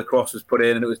before the cross was put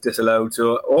in, and it was disallowed.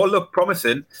 So all looked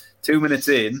promising. 2 minutes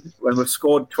in, when we've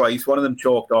scored twice, one of them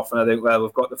chalked off, and I think, well,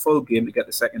 we've got the full game to get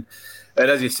the second. And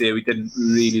as you say, we didn't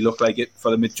really look like it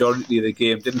for the majority of the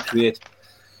game. Didn't create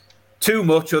too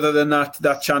much other than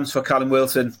that chance for Callum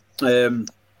Wilson.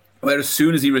 Where as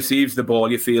soon as he receives the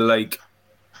ball, you feel like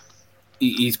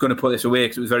he's going to put this away,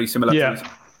 because it was very similar to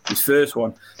his first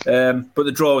one. But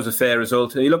the draw was a fair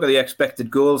result. You look at the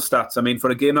expected goals stats. I mean, for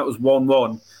a game that was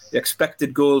 1-1, the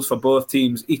expected goals for both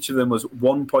teams, each of them was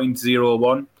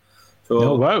 1.01.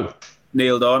 So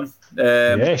nailed on.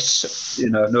 Yes.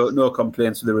 No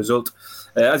complaints with the result.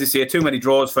 As you say, too many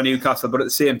draws for Newcastle, but at the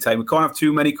same time, we can't have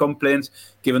too many complaints,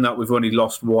 given that we've only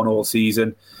lost 1 all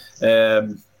season.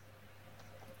 Would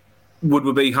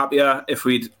we be happier if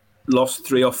we'd lost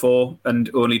 3 or 4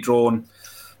 and only drawn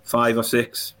 5 or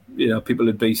 6? People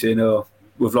would be saying, "Oh,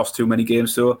 we've lost too many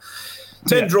games." So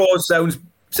 10 draws sounds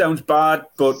bad,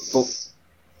 but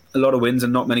a lot of wins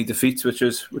and not many defeats, which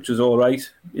is all right.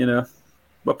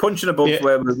 We're punching above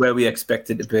where we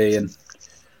expected to be, and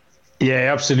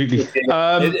yeah, absolutely.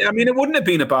 It wouldn't have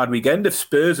been a bad weekend if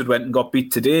Spurs had went and got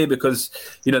beat today, because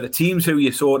the teams who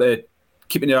you sort of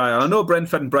keeping your eye on. I know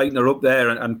Brentford and Brighton are up there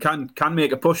and can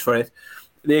make a push for it.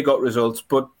 They got results,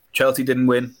 but Chelsea didn't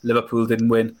win, Liverpool didn't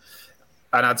win,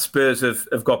 and had Spurs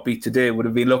have got beat today, would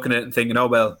have been looking at it and thinking, oh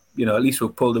well, at least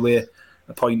we've pulled away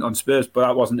a point on Spurs, but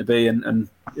that wasn't to be, and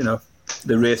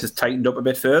the race has tightened up a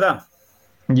bit further.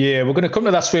 Yeah, we're going to come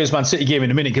to that Spurs Man City game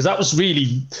in a minute, because that was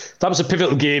a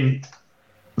pivotal game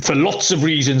for lots of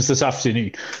reasons this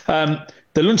afternoon. The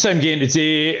lunchtime game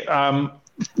today,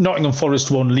 Nottingham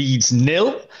Forest won, Leeds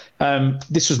 0.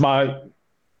 This was my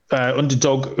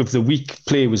underdog of the week.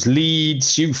 Play was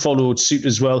Leeds. You followed suit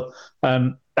as well.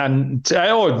 In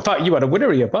fact, you had a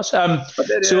winner here, Buzz. Fucking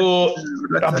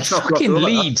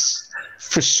Leeds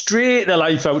frustrate the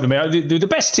life out of me. They're the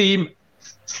best team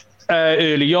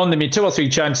early on. They made 2 or 3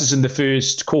 chances in the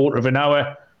first quarter of an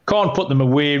hour. Can't put them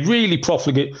away. Really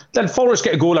profligate. Then Forest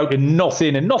get a goal out of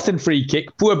nothing, and nothing free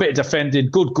kick. Poor bit of defending.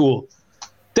 Good goal.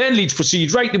 Then Leeds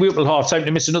proceed right the way up till half time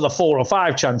to miss another 4 or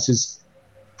 5 chances.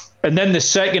 And then the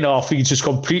second half, Leeds just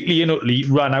completely and utterly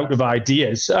ran out of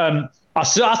ideas. I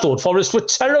thought Forest were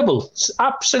terrible. It's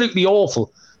absolutely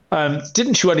awful.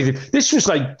 Didn't show anything. This was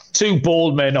like 2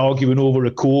 bald men arguing over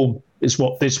a comb, is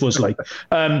what this was like.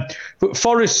 But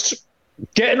Forest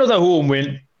get another home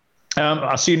win.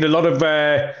 I've seen a lot of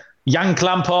Yank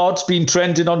Lampard's been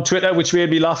trending on Twitter, which made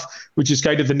me laugh, which is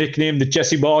kind of the nickname that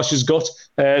Jesse Marsh has got.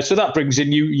 So that brings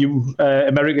in you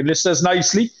American listeners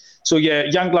nicely. So yeah,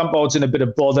 Yank Lampard's in a bit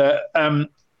of bother.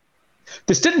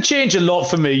 This didn't change a lot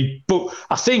for me, but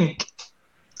I think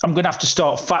I'm going to have to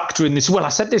start factoring this. Well, I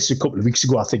said this a couple of weeks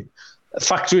ago, I think.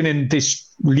 Factoring in this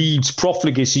Leeds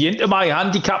profligacy into my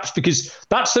handicaps, because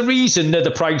that's the reason they're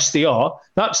the price they are.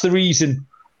 That's the reason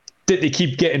that they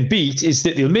keep getting beat, is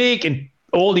that they'll make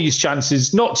all these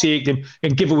chances, not take them,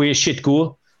 and give away a shit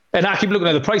goal. And I keep looking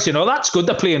at the price and, that's good,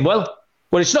 they're playing well.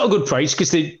 Well, it's not a good price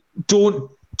because they don't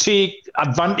take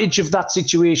advantage of that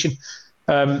situation.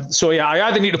 So yeah, I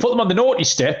either need to put them on the naughty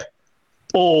step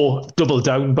or double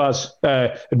down, Baz.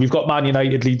 And we've got Man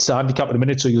United Leeds to handicap in a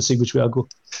minute, so you'll see which way I'll go.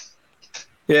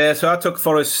 Yeah, so I took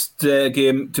Forest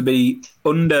game to be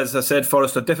unders. As I said,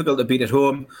 Forest are difficult to beat at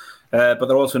home, but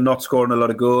they're also not scoring a lot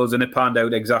of goals, and it panned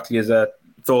out exactly as I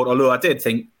thought, although I did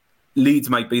think Leeds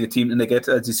might be the team to get.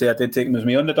 As you say, I did take them as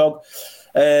my underdog.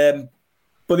 But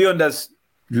the unders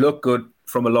look good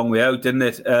from a long way out, didn't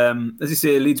it? As you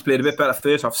say, Leeds played a bit better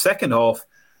first half. Second half,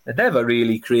 they never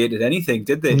really created anything,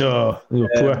 did they? No, they were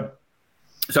poor.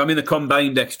 So, I mean, the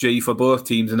combined XG for both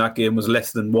teams in that game was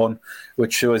less than 1,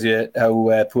 which shows you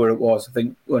how poor it was. I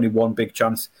think only one big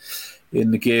chance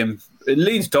in the game.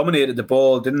 Leeds dominated the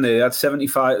ball, didn't they? They had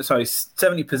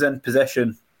 70%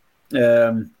 possession,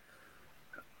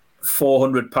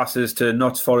 400 passes to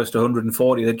Notts Forest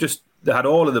 140. They had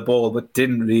all of the ball, but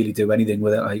didn't really do anything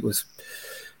with it. It was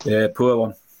a poor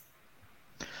one.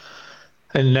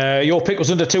 And your pick was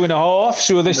under 2.5,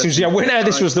 so this was your winner.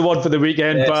 This was the one for the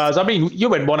weekend, yes. Baz. I mean, you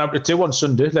went 1 out of 2 on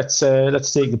Sunday. Let's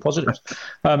take the positives.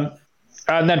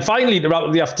 And then finally, to wrap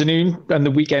up the afternoon and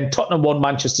the weekend, Tottenham won,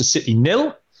 Manchester City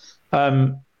 0.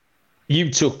 You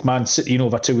took Man City in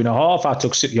over 2.5. I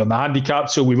took City on the handicap,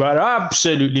 so we were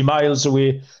absolutely miles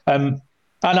away. And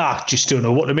I just don't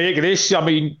know what to make of this. I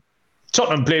mean,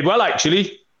 Tottenham played well,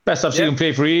 actually. Best I've seen them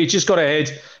play for ages. Got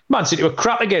ahead. Man City were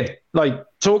crap again. Like,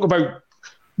 talk about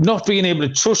not being able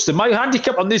to trust them. My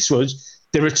handicap on this was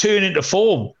they return into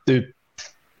form. They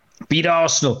beat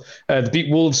Arsenal. They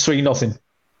beat Wolves 3-0.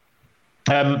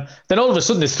 Then all of a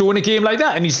sudden they're throwing a game like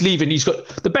that and he's leaving. He's got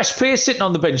the best player sitting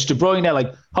on the bench, De Bruyne.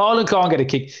 Like, Haaland can't get a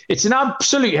kick. It's an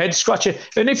absolute head scratcher.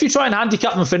 And if you try and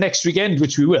handicap them for next weekend,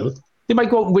 which we will, they might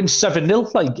go out and win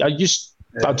 7-0. Like,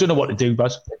 I don't know what to do,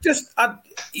 but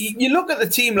you look at the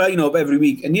team lineup every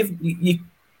week, and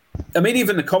I mean,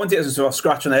 even the commentators are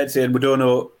scratching their head saying we don't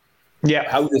know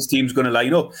how this team's going to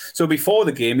line up. So before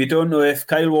the game, you don't know if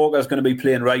Kyle Walker's going to be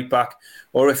playing right back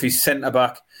or if he's centre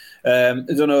back. I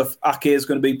don't know if Ake is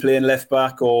going to be playing left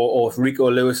back or if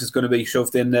Rico Lewis is going to be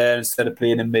shoved in there instead of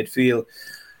playing in midfield.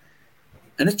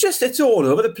 And it's all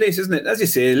over the place, isn't it? As you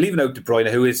say, leaving out De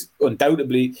Bruyne, who is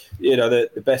undoubtedly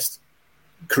the best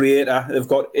creator they've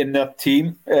got in that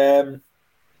team.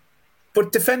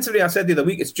 But defensively, I said the other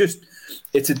week,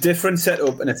 it's a different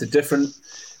setup and it's a different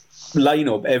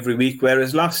lineup every week.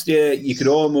 Whereas last year, you could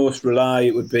almost rely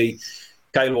it would be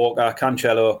Kyle Walker,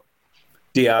 Cancelo,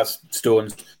 Diaz,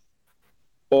 Stones,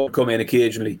 all come in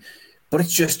occasionally. But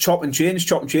it's just chop and change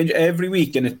every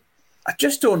week. And I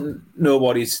just don't know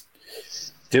what he's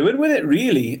doing with it,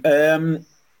 really. And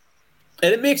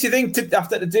it makes you think,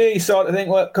 after the day, you sort of think,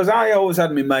 well, because I always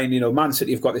had in my mind, Man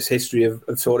City have got this history of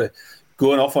sort of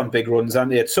going off on big runs,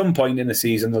 and at some point in the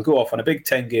season they'll go off on a big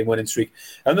 10-game winning streak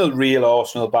and they'll reel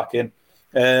Arsenal back in.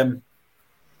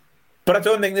 But I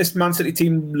don't think this Man City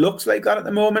team looks like that at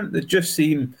the moment. They just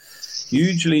seem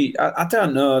hugely, I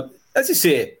don't know, as you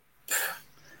say,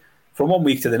 from one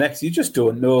week to the next, you just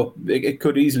don't know. It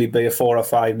could easily be a 4 or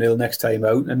 5-0 next time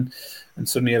out, and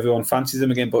suddenly everyone fancies them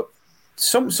again. But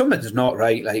something's not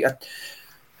right. Like,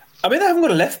 I mean, they haven't got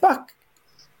a left back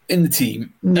in the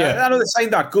team. I know they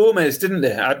signed that Gomez, didn't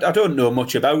they? I don't know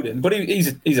much about him, but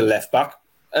he's a left back,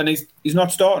 and he's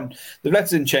not starting. They've let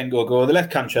Zinchenko go, they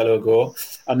let Cancelo go,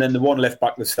 and then the one left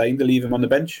back that's fine, they leave him on the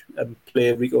bench and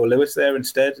play Rico Lewis there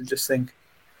instead, and just think,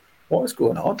 what is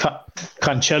going on?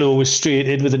 Cancelo was straight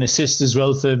in with an assist as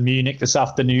well for Munich this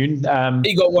afternoon.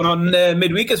 He got one on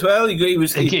midweek as well. He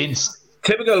was against.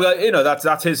 Typical,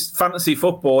 that's his fantasy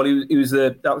football.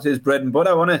 That was his bread and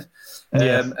butter, wasn't it?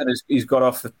 And he's got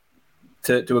off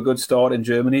to a good start in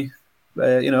Germany.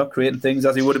 Creating things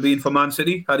as he would have been for Man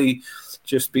City had he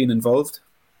just been involved.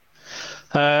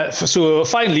 So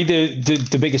finally,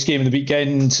 the biggest game of the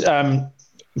weekend,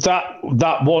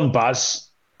 that one, Baz,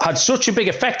 had such a big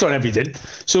effect on everything.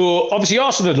 So obviously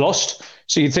Arsenal had lost.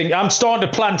 So you think, I'm starting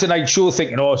to plan tonight's show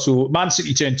thinking, so Man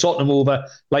City turned Tottenham over.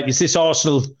 Like, is this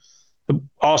Arsenal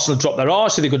dropped their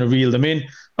arse? Are they going to reel them in?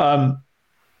 I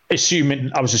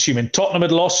was assuming Tottenham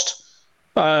had lost,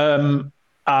 and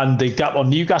the gap on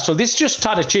Newcastle. This just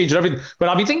had a change of everything. But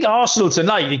I think Arsenal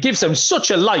tonight, it gives them such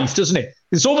a life, doesn't it?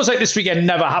 It's almost like this weekend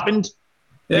never happened.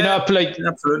 Yeah,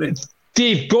 absolutely.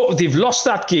 They've lost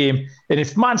that game, and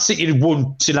if Man City had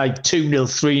won tonight 2-0,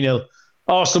 3-0,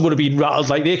 Arsenal would have been rattled.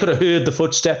 Like, they could have heard the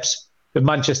footsteps of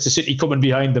Manchester City coming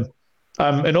behind them,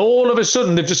 and all of a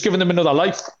sudden they've just given them another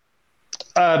life.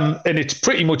 And it's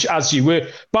pretty much as you were.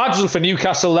 Bad result for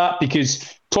Newcastle, that, because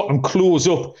Tottenham close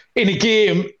up in a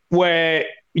game where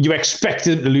you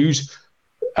expected them to lose.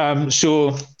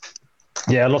 So,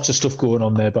 lots of stuff going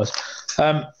on there, Buzz.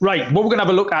 Right, what we're going to have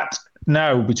a look at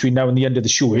now, between now and the end of the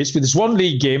show, is there's one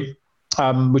league game,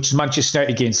 which is Manchester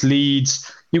United against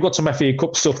Leeds. You've got some FA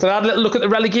Cup stuff. Then I had a little look at the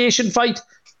relegation fight.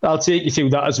 I'll take you through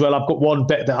that as well. I've got one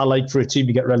bet that I like for a team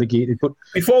to get relegated. But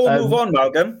before we move on,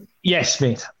 Malcolm. Yes,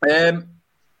 mate.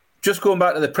 Just going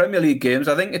back to the Premier League games,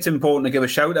 I think it's important to give a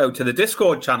shout out to the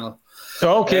Discord channel.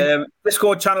 Okay.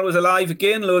 Discord channel was alive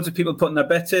again. Loads of people putting their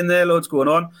bets in there. Loads going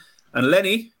on. And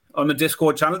Lenny on the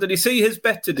Discord channel, did he see his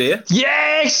bet today?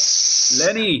 Yes!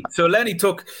 Lenny. So Lenny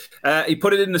took, he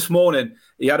put it in this morning.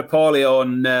 He had a parlay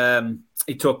on,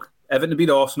 he took Everton to beat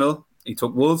Arsenal. He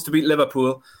took Wolves to beat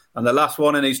Liverpool. And the last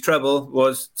one in his treble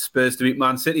was Spurs to beat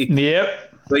Man City.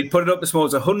 Yep. So he put it up this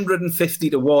morning. It was 150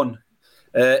 to 1.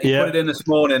 He put it in this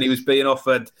morning. He was being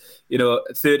offered,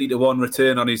 30 to 1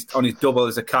 return on his double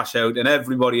as a cash out. And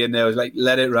everybody in there was like,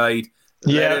 let it ride.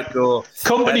 Let it go.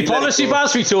 Company policy,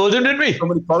 as we told him, didn't we?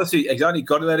 Company policy, exactly.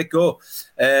 Got to let it go.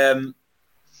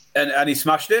 And he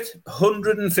smashed it.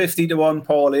 150 to 1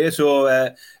 parlay.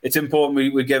 So it's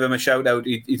important we give him a shout out.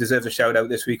 He deserves a shout out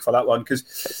this week for that one,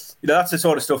 because that's the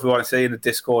sort of stuff we want to see in the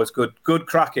Discord. It's good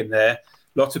crack in there.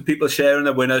 Lots of people sharing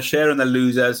the winners, sharing the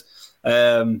losers.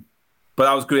 But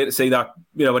that was great to see that.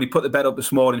 When he put the bet up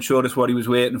this morning, showed us what he was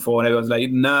waiting for, and everyone's like,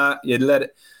 "Nah, you let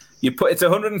it." It's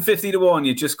 150 to 1.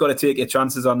 You just got to take your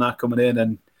chances on that coming in,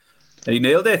 and he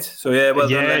nailed it. So well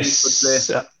done, Lenny.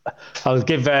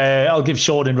 I'll give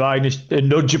Sean and Ryan a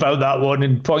nudge about that one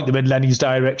and point them in Lenny's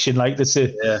direction. Like there's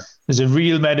a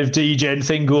real men of DGen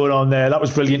thing going on there. That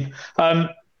was brilliant.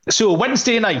 So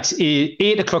Wednesday night,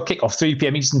 8 o'clock kickoff, 3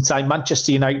 p.m. Eastern time.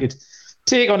 Manchester United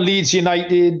take on Leeds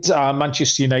United.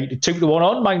 Manchester United 2-1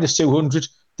 on -200.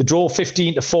 The draw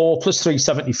 15-4 plus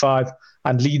 375,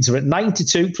 and Leeds are at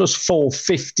 9-2 plus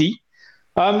 450.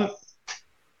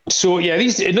 So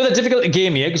another difficult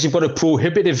game here because you've got a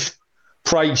prohibitive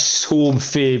price home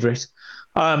favourite.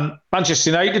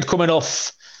 Manchester United coming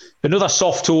off another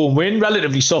soft home win,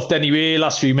 relatively soft anyway.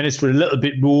 Last few minutes were a little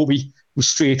bit ropey. Was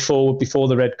straightforward before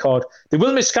the red card. They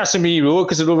will miss Casemiro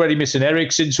because they're already missing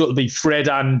Eriksen, so it'll be Fred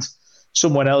and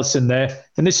someone else in there.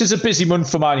 And this is a busy month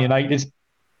for Man United.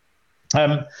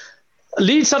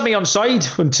 Leeds had me on side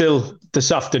until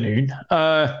this afternoon.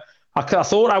 I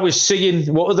thought I was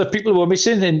seeing what other people were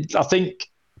missing, and I think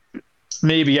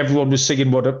maybe everyone was seeing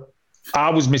what I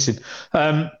was missing.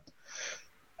 And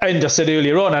I said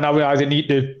earlier on, and I would either need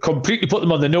to completely put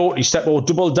them on the naughty step or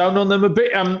double down on them a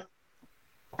bit.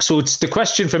 So it's the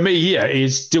question for me here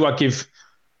is, do I give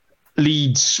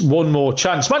Leeds one more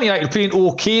chance? Man United playing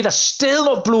okay. They're still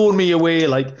not blowing me away.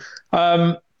 Like,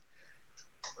 what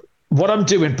I'm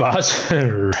doing, Baz,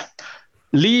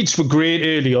 Leeds were great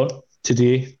early on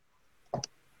today.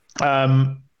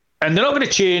 And they're not going to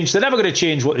change. They're never going to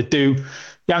change what they do.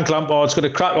 Yank Lampard's going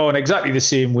to crack on exactly the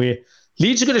same way.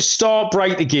 Leeds are going to start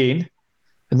bright again,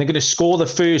 and they're going to score the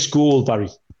first goal,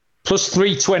 Barry. Plus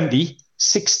 320,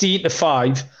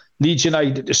 16-5. Leeds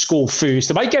United to score first.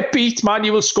 They might get beat, man.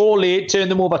 You will score late, turn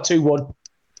them over 2-1.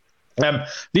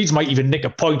 Leeds might even nick a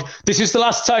point. This is the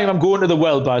last time I'm going to the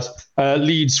well, Baz.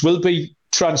 Leeds will be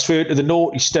transferred to the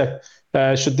naughty step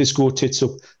should this go tits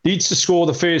up. Leeds to score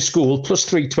the first goal, plus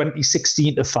 320,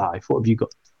 16-5. What have you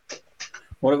got?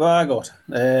 What have I got?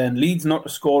 Leeds not to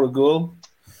score a goal.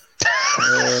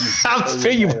 I'm for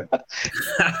you.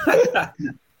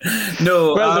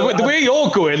 No. Well, the way you're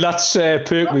going, that's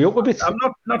perked me up a bit. I'm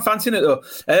not fancying it though.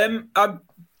 I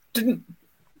didn't.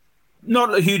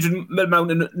 Not a huge amount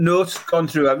of notes gone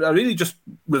through. I really just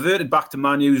reverted back to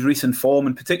Man U's recent form,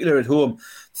 in particular at home.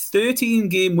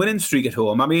 13-game winning streak at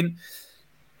home. I mean,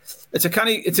 it's a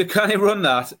canny run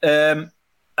that.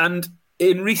 And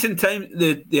in recent time,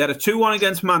 they had a 2-1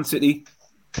 against Man City.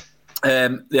 They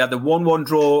had the 1-1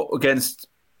 draw against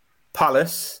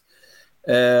Palace.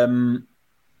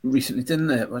 Recently, didn't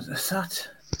they? Was that?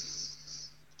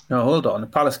 No, hold on. The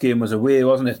Palace game was away,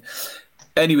 wasn't it?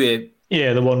 Anyway.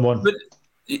 Yeah, the 1-1. But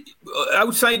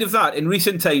outside of that, in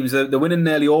recent times, they're winning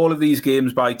nearly all of these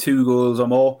games by 2 goals or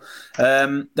more.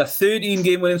 The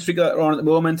 13-game winning streak that they're on at the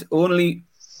moment, only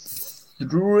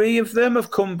 3 of them have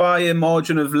come by a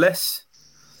margin of less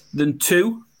than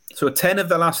 2. So 10 of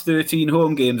the last 13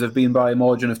 home games have been by a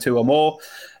margin of 2 or more.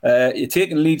 You're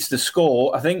taking Leeds to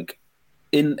score. I think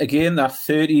in, again, that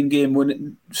 13-game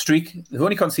winning streak, they've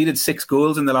only conceded 6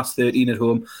 goals in the last 13 at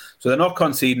home. So they're not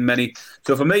conceding many.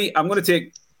 So for me, I'm going to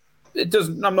take...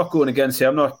 I'm not going against it.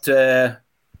 I'm not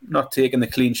taking the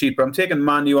clean sheet, but I'm taking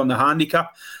Man U on the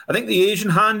handicap. I think the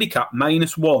Asian handicap,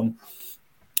 -1.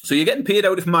 So you're getting paid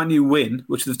out if Man U win,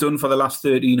 which they've done for the last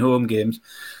 13 home games.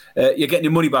 You're getting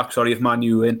your money back, if Man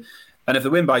U win. And if they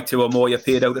win by 2 or more, you're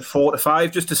paid out at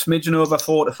 4-5, just a smidgen over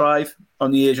 4-5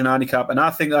 on the Asian handicap. And I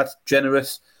think that's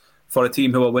generous for a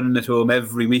team who are winning at home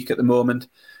every week at the moment.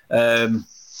 And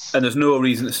there's no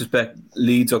reason to suspect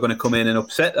Leeds are going to come in and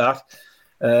upset that.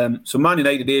 So Man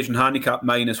United Asian handicap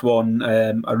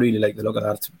 -1. I really like the look of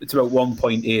that. It's about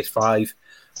 1.85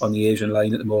 on the Asian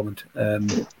line at the moment.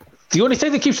 The only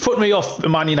thing that keeps putting me off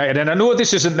Man United, and I know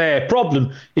this isn't their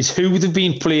problem, is who they've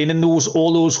been playing in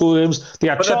all those homes. They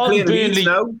are Charlie Burnley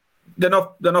now. They're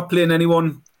not playing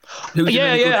anyone. Who's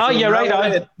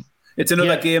right. It's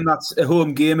another game that's a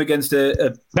home game against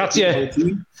a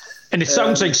team. And it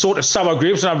sounds like sort of sour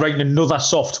grapes, and I'm writing another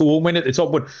soft home win at the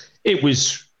top, but it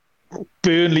was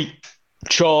Burnley,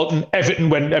 Charlton, Everton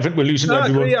when Everton were losing. I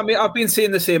agree. I mean, I've been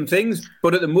saying the same things,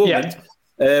 but at the moment,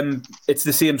 it's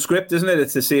the same script, isn't it?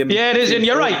 It's the same. Yeah, it is, and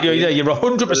you're right. You're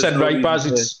 100% right, Baz.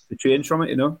 It's the change from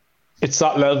it, It's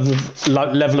that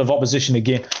level of opposition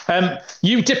again.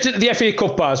 You dipped into the FA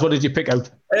Cup, Baz. What did you pick out?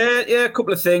 A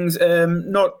couple of things.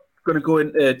 Not going to go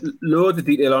into loads of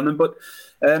detail on them, but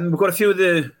we've got a few of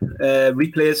the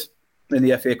replays in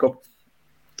the FA Cup.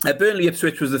 Burnley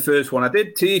Ipswich was the first one. I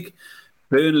did take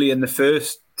Burnley in the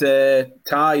first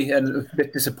tie and a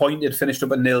bit disappointed, finished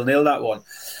up at 0-0 that one.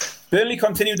 Burnley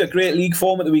continued their great league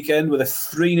form at the weekend with a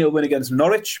 3-0 win against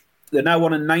Norwich. They're now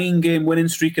on a 9-game winning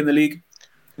streak in the league.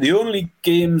 The only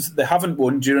games they haven't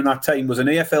won during that time was an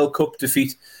AFL Cup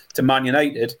defeat to Man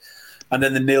United and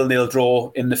then the 0-0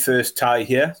 draw in the first tie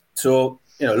here. So,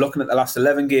 looking at the last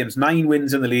 11 games, 9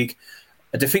 wins in the league,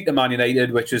 a defeat to Man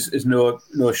United, which is no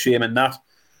shame in that,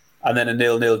 and then a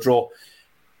 0-0 draw.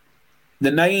 The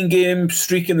 9-game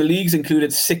streak in the leagues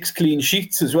included 6 clean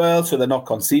sheets as well, so they're not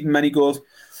conceding many goals.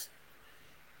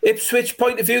 Ipswich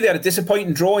point of view, they had a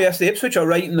disappointing draw yesterday. Ipswich are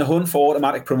right in the hunt for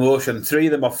automatic promotion. 3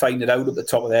 of them are fighting it out at the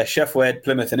top of there: Sheffield,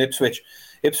 Plymouth and Ipswich.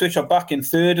 Ipswich are back in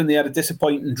third, and they had a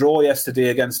disappointing draw yesterday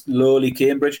against lowly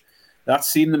Cambridge. That's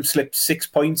seen them slip 6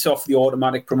 points off the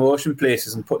automatic promotion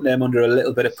places and putting them under a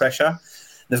little bit of pressure.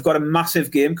 They've got a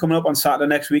massive game coming up on Saturday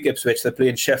next week, Ipswich. They're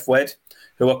playing Sheffield,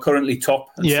 who are currently top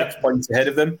and 6 points ahead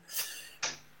of them.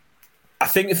 I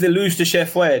think if they lose to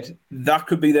Sheffield, that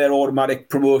could be their automatic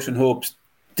promotion hopes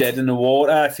dead in the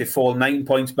water. If you fall 9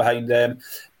 points behind them,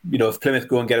 if Plymouth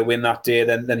go and get a win that day,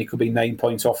 then you could be 9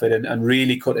 points off it and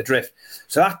really cut adrift.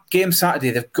 So that game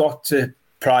Saturday, they've got to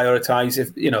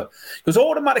prioritise, because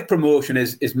automatic promotion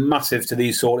is massive to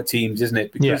these sort of teams, isn't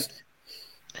it? Because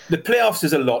the playoffs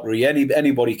is a lottery.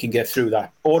 Anybody can get through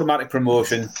that. Automatic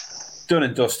promotion, done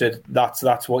and dusted.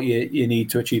 That's what you need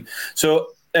to achieve. So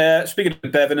speaking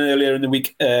of Bevan earlier in the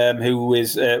week, who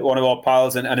is one of our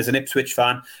pals and is an Ipswich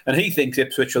fan, and he thinks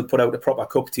Ipswich will put out a proper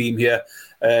cup team here,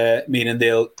 meaning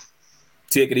they'll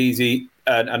take it easy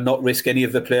and not risk any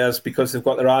of the players because they've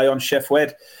got their eye on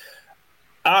Sheffield.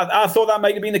 I thought that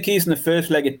might have been the case in the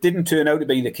first leg. It didn't turn out to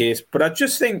be the case, but I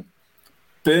just think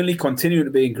Burnley continue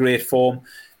to be in great form.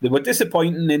 They were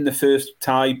disappointing in the first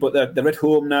tie, but they're at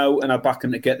home now and are back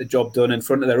to get the job done in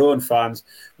front of their own fans,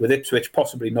 with Ipswich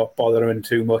possibly not bothering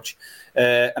too much.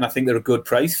 And I think they're a good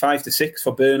price, 5-6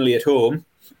 for Burnley at home.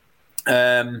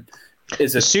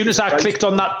 As soon as I clicked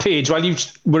on that page, while you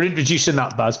were introducing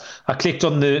that, Baz, I clicked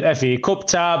on the FA Cup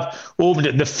tab, opened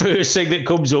it, and the first thing that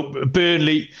comes up,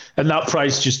 Burnley, and that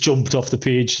price just jumped off the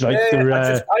page. I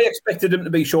expected them to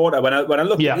be shorter. When I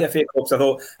looked at the FA Cups, I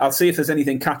thought, I'll see if there's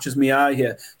anything catches my eye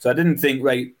here. So I didn't think,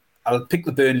 right, I'll pick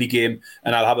the Burnley game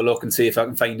and I'll have a look and see if I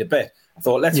can find a bet. I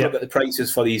thought, let's look at the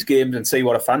prices for these games and see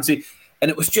what I fancy. And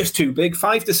it was just too big,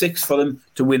 5-6 for them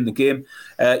to win the game.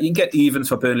 You can get evens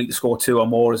for Burnley to score 2 or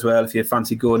more as well if you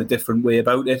fancy going a different way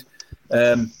about it.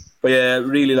 But yeah,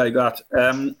 really like that.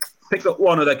 Picked up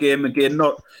one other game again,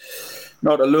 not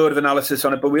a load of analysis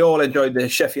on it, but we all enjoyed the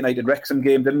Sheffield United Wrexham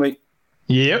game, didn't we?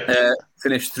 Yep.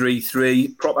 Finished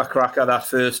 3-3, proper cracker that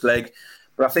first leg.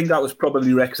 But I think that was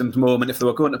probably Wrexham's moment. If they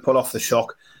were going to pull off the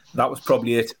shock, that was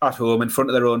probably it, at home in front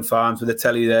of their own fans with the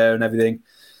telly there and everything.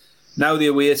 Now the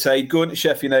away side, going to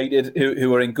Sheffield United,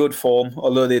 who are in good form,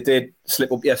 although they did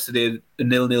slip up yesterday, a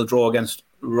 0-0 draw against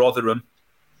Rotherham.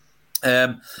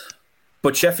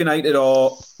 But Sheffield United are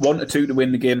 1-2 to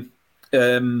win the game.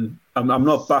 I'm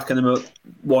not backing them at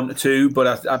 1-2,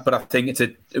 but I think it's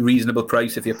a reasonable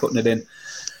price if you're putting it in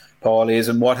parlays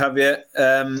and what have you.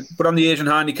 But on the Asian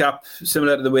handicap,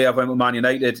 similar to the way I went with Man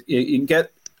United, you can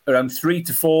get around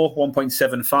 3-4,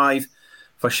 1.75.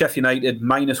 For Sheffield United,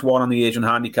 -1 on the Asian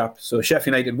handicap. So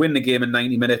Sheffield United win the game in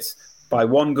 90 minutes by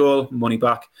 1 goal, money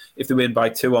back. If they win by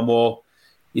 2 or more,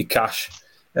 you cash.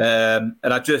 And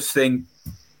I just think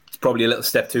it's probably a little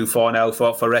step too far now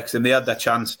for Wrexham. They had their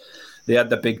chance. They had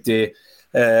their big day.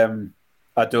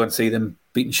 I don't see them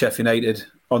beating Sheffield United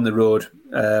on the road.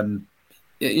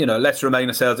 Let's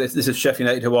remind ourselves, this is Sheffield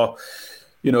United who are,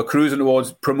 cruising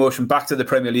towards promotion back to the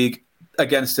Premier League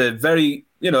against a very,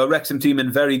 Wrexham team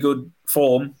in very good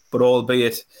form, but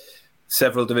albeit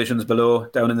several divisions below,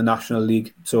 down in the National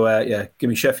League. So, give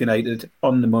me Sheffield United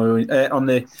on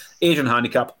the Asian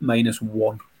handicap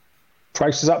 -1.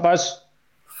 Price is that, Baz?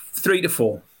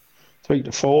 3-4.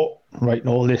 3-4. Writing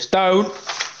all this down.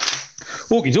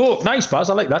 Okie doke. Nice, Baz.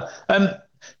 I like that.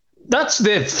 That's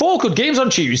the 4 good games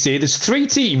on Tuesday. There's 3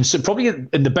 teams, probably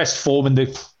in the best form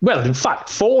in fact,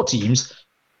 4 teams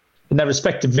in their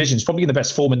respective divisions, probably in the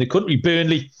best form in the country.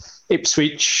 Burnley,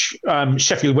 Ipswich,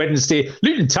 Sheffield Wednesday,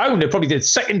 Luton Town, they're probably the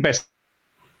second best.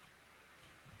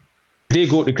 They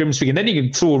go to Grimsby, and then you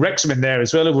can throw Wrexham in there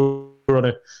as well, who are on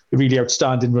a really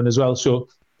outstanding run as well. So,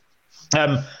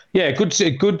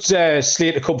 good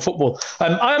slate of cup football.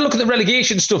 I had a look at the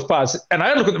relegation stuff, Baz, and I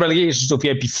had a look at the relegation stuff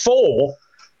here before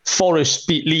Forest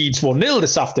beat Leeds 1-0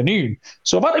 this afternoon.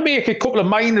 So I've had to make a couple of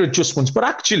minor adjustments, but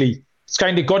actually it's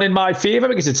kind of gone in my favour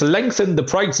because it's lengthened the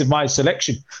price of my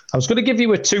selection. I was going to give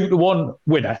you a 2-1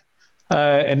 winner,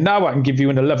 and now I can give you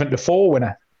an 11-4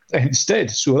 winner instead.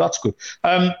 So that's good.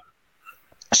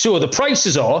 So the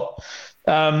prices are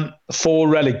for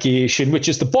relegation, which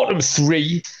is the bottom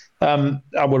three,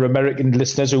 our American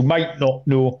listeners who might not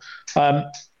know.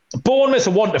 Bournemouth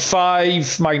are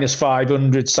 1-5, minus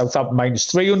 500, Southampton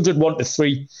minus 300,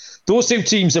 1-3. Those two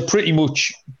teams are pretty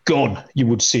much gone, you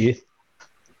would say.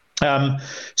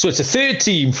 So it's a third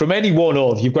team from any one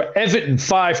of. You've got Everton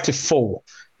 5-4,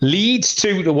 Leeds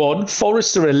 2-1,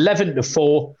 Forest are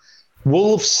 11-4,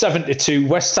 Wolves 7-2,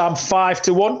 West Ham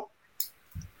 5-1.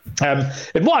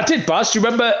 And what I did, Baz, do you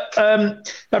remember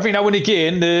every now and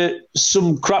again,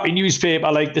 some crappy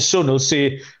newspaper like The Sun will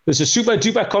say there's a super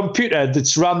duper computer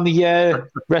that's run the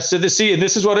rest of the sea, and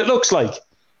this is what it looks like.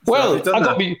 Well, I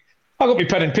got me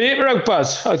pen and paper out,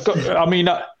 Baz. I've been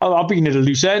at a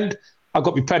loose end. I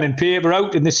got my pen and paper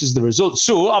out, and this is the result.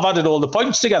 So I've added all the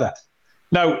points together.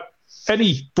 Now,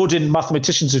 any budding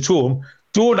mathematicians at home,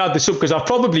 don't add this up because I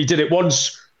probably did it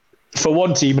once for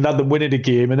one team and had them winning a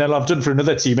game, and then I've done for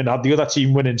another team and had the other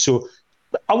team winning. So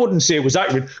I wouldn't say it was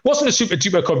accurate. It wasn't a super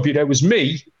duper computer. It was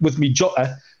me with me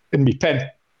jotter and me pen.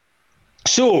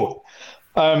 So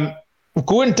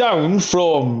going down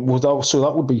from, so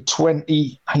that would be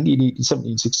 20, 19, 18,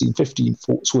 17, 16, 15,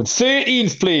 14. So in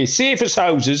 13th place, safest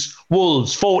houses,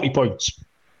 Wolves, 40 points.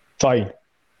 Fine.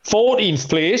 14th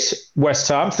place, West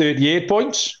Ham, 38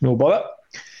 points. No bother.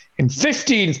 In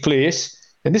 15th place,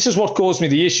 and this is what caused me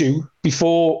the issue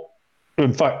before,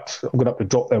 in fact, I'm going to have to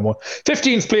drop them one.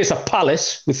 15th place are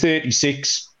Palace with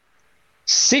 36.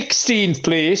 16th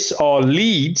place are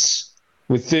Leeds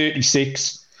with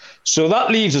 36. So that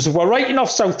leaves us, if we're writing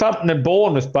off Southampton and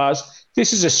Bournemouth, Baz,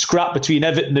 this is a scrap between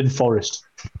Everton and Forest.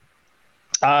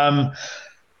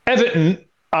 Everton,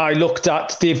 I looked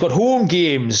at, they've got home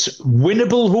games,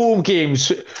 winnable home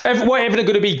games. We're Everton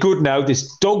going to be good now.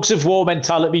 This dogs of war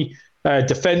mentality.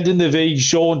 Defending the V,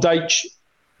 Sean Dyche,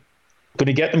 going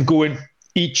to get them going,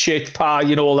 eat shit, pie,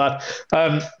 and all that.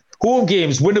 Home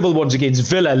games, winnable ones against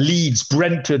Villa, Leeds,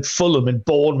 Brentford, Fulham, and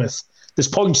Bournemouth. There's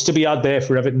points to be had there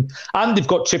for Everton. And they've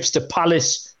got trips to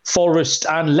Palace, Forest,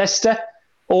 and Leicester.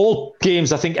 All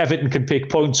games I think Everton can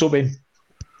pick points up in.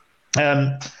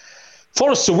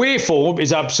 Forest's away form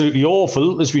is absolutely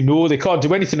awful. As we know, they can't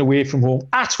do anything away from home.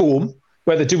 At home,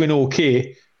 where they're doing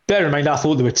okay. Bear in mind, I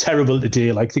thought they were terrible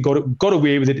today. Like, they got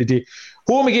away with it today.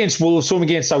 Home against Wolves, home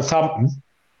against Southampton,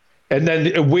 and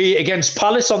then away against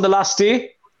Palace on the last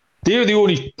day. They're the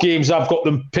only games I've got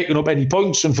them picking up any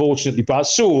points, unfortunately,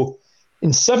 Baz. So, in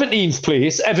 17th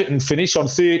place, Everton finish on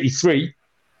 33.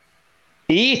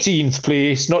 18th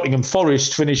place, Nottingham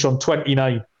Forest finish on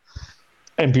 29.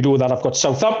 And below that, I've got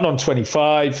Southampton on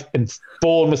 25 and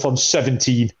Bournemouth on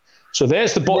 17. So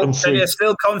there's the bottom three. And you're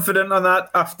still confident on that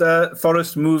after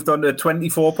Forest moved on to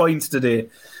 24 points today.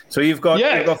 So you've got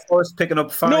Forest picking up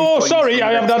 5 points. No, sorry,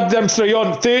 I haven't had them three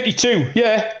on 32.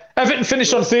 Yeah, Everton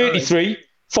finished on 33.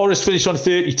 Forest finished on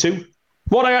 32.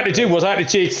 What I had to do was I had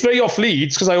to take 3 off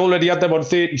Leeds because I already had them on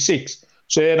 36.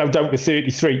 So they're now down to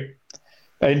 33.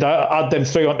 And I add them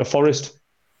 3 onto Forest.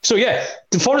 So yeah,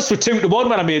 the Forest were 2-1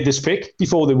 when I made this pick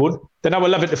before they won. They're now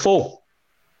 11-4.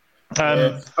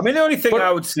 I mean, the only thing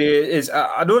I would say is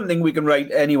I don't think we can write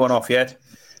anyone off yet.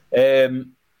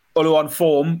 Although on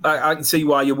form, I can see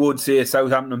why you would say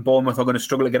Southampton and Bournemouth are going to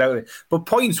struggle to get out of it. But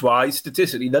points-wise,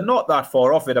 statistically, they're not that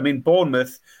far off it. I mean,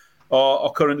 Bournemouth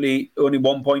are currently only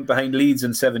 1 point behind Leeds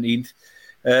in 17th.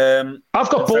 I've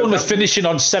got Bournemouth finishing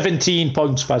on 17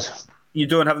 points, Baz. You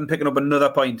don't have them picking up another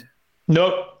point?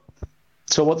 No.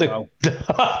 So what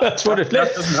that's what it is.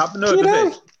 That doesn't happen, though,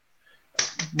 does it?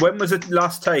 When was it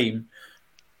last time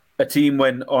a team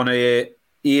went on a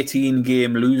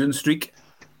 18-game losing streak?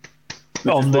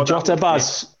 On the Jota,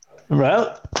 Baz.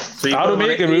 Well, so I don't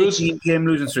make the rules. 18-game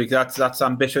losing streak. That's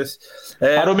ambitious.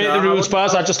 I don't make the rules,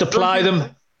 Baz. I just apply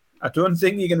them. I don't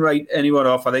think you can write anyone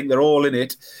off. I think they're all in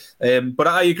it. But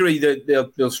I agree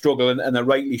that they'll struggle, and they're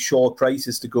rightly short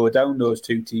prices to go down, those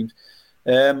two teams.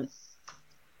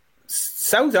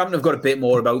 Southampton have got a bit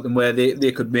more about them where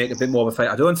they could make a bit more of a fight.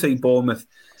 I don't see Bournemouth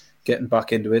getting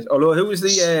back into it. Although, who was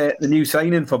the new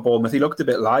signing for Bournemouth? He looked a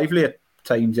bit lively at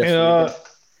times yesterday.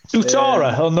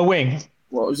 Utara on the wing.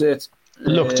 What was it?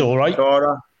 Looked all right.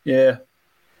 Utara, yeah.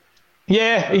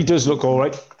 Yeah, he does look all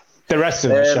right. The rest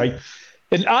of them are shy.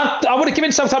 And I would have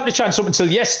given Southampton a chance up until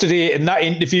yesterday in that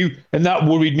interview, and that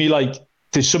worried me like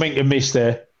there's something to miss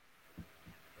there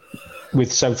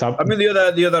with Southampton. I mean,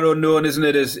 the other unknown, isn't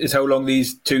it, is how long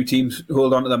these two teams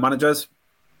hold on to their managers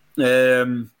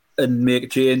and make a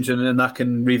change, and that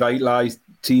can revitalise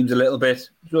teams a little bit.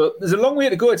 So there's a long way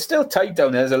to go. It's still tight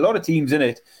down there. There's a lot of teams in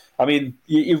it. I mean,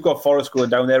 you've got Forest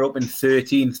going down there up in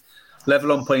 13th,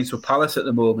 level on points with Palace at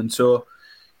the moment. So,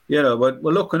 you know,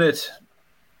 we're looking at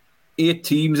 8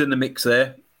 teams in the mix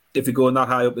there if you're going that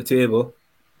high up the table.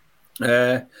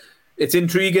 It's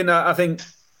intriguing. I think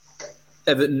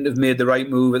Everton have made the right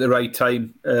move at the right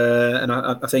time. And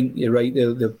I think you're right,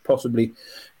 they'll possibly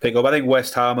pick up. I think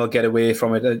West Ham will get away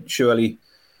from it, surely.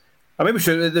 I mean,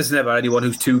 sure, there's never anyone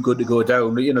who's too good to go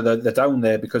down. You know, they're down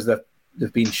there because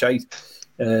they've been shite.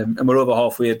 And we're over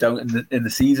halfway down in the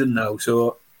season now.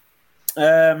 So,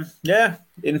 yeah,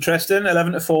 interesting.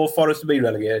 11-4, Forest to be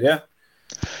relegated, yeah?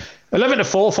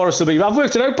 11-4, Forest to be. I've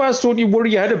worked it out, Baz. Don't you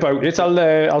worry your head about it.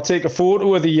 I'll take a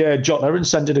photo of the jotter and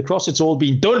send it across. It's all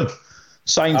been done.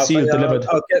 Signed, sealed, delivered.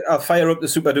 I'll fire up the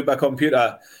super duper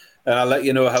computer and I'll let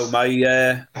you know how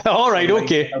my all right,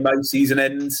 okay. How my season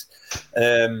ends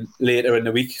later in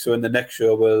the week. So in the next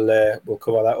show we'll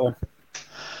cover that one.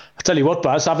 I tell you what,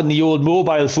 Baz, having the old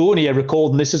mobile phone here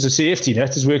recording this as a safety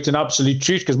net has worked an absolute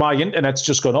treat because my internet's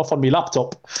just gone off on my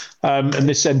laptop. And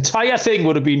this entire thing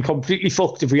would have been completely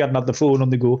fucked if we hadn't had the phone on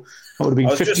the go. It would have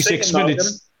been 56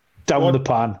 minutes down the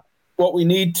pan. What we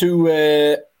need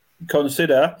to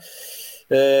consider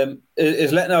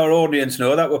is letting our audience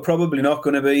know that we're probably not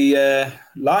going to be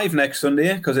live next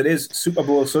Sunday because it is Super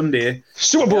Bowl Sunday.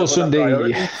 Super Bowl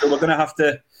Sunday. So we're going to have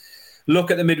to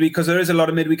look at the midweek because there is a lot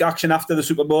of midweek action after the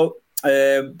Super Bowl,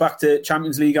 back to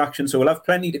Champions League action. So we'll have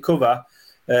plenty to cover,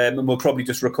 and we'll probably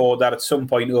just record that at some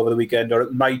point over the weekend, or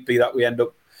it might be that we end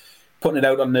up putting it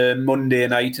out on the Monday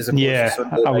night as opposed to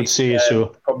Sunday night. I would say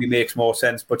so. Probably makes more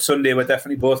sense. But Sunday we're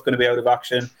definitely both going to be out of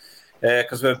action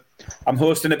because I'm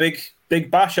hosting a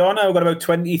big bash on. I've got about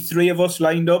 23 of us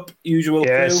lined up, usual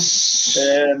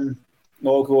crew,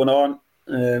 all going on.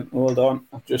 Hold on,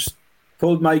 I've just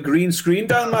pulled my green screen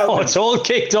down now. Oh, it's all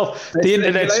kicked off. The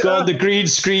internet's gone, the green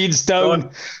screen's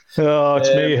down. Oh, it's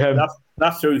mayhem.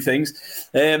 That's through things.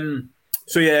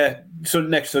 So yeah,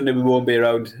 next Sunday we won't be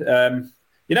around.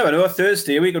 You never know,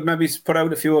 Thursday we could maybe put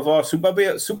out a few of our Super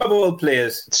Bowl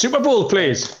players. Super Bowl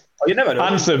players? Oh, you never know.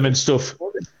 Anthem and stuff.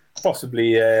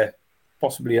 Possibly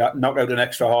knock out an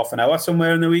extra half an hour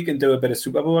somewhere in the week and do a bit of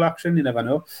Super Bowl action. You never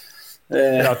know.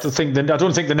 I don't think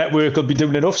the network will be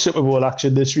doing enough Super Bowl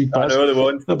action this week. I know they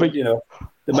won't. But you know,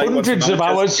 hundreds of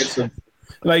hours.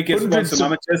 Like some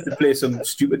amateurs to play some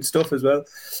stupid stuff as well.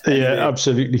 Yeah,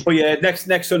 absolutely. But yeah,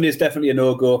 next Sunday is definitely a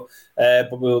no-go.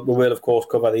 But we will of course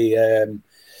cover the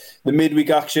midweek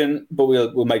action. But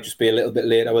we might just be a little bit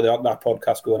later with that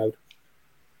podcast going out.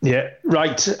 Yeah,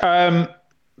 right.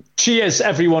 Cheers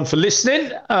everyone for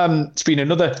listening. It's been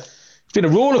a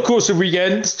roller coaster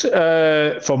weekend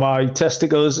for my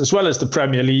testicles as well as the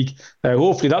Premier League.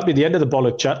 Hopefully that'll be the end of the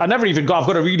bollock chat. I've got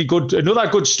another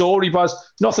good story, Baz.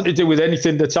 Nothing to do with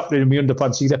anything that's happening in my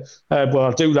underpants either. But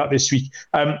I'll do that this week.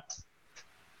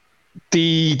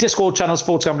 The Discord channel,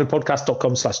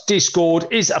 sportsgamblingpodcast.com/Discord,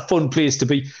 is a fun place to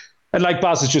be. And like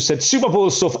Baz has just said, Super Bowl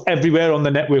stuff everywhere on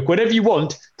the network. Whatever you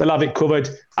want, they'll have it covered.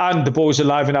 And the boys are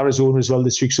live in Arizona as well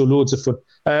this week, so loads of fun.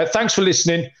 Thanks for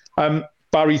listening.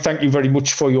 Barry, thank you very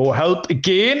much for your help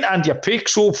again and your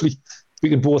picks. Hopefully we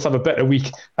can both have a better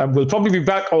week. We'll probably be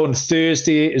back on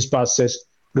Thursday, as Baz says.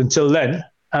 But until then,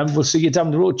 we'll see you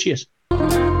down the road. Cheers.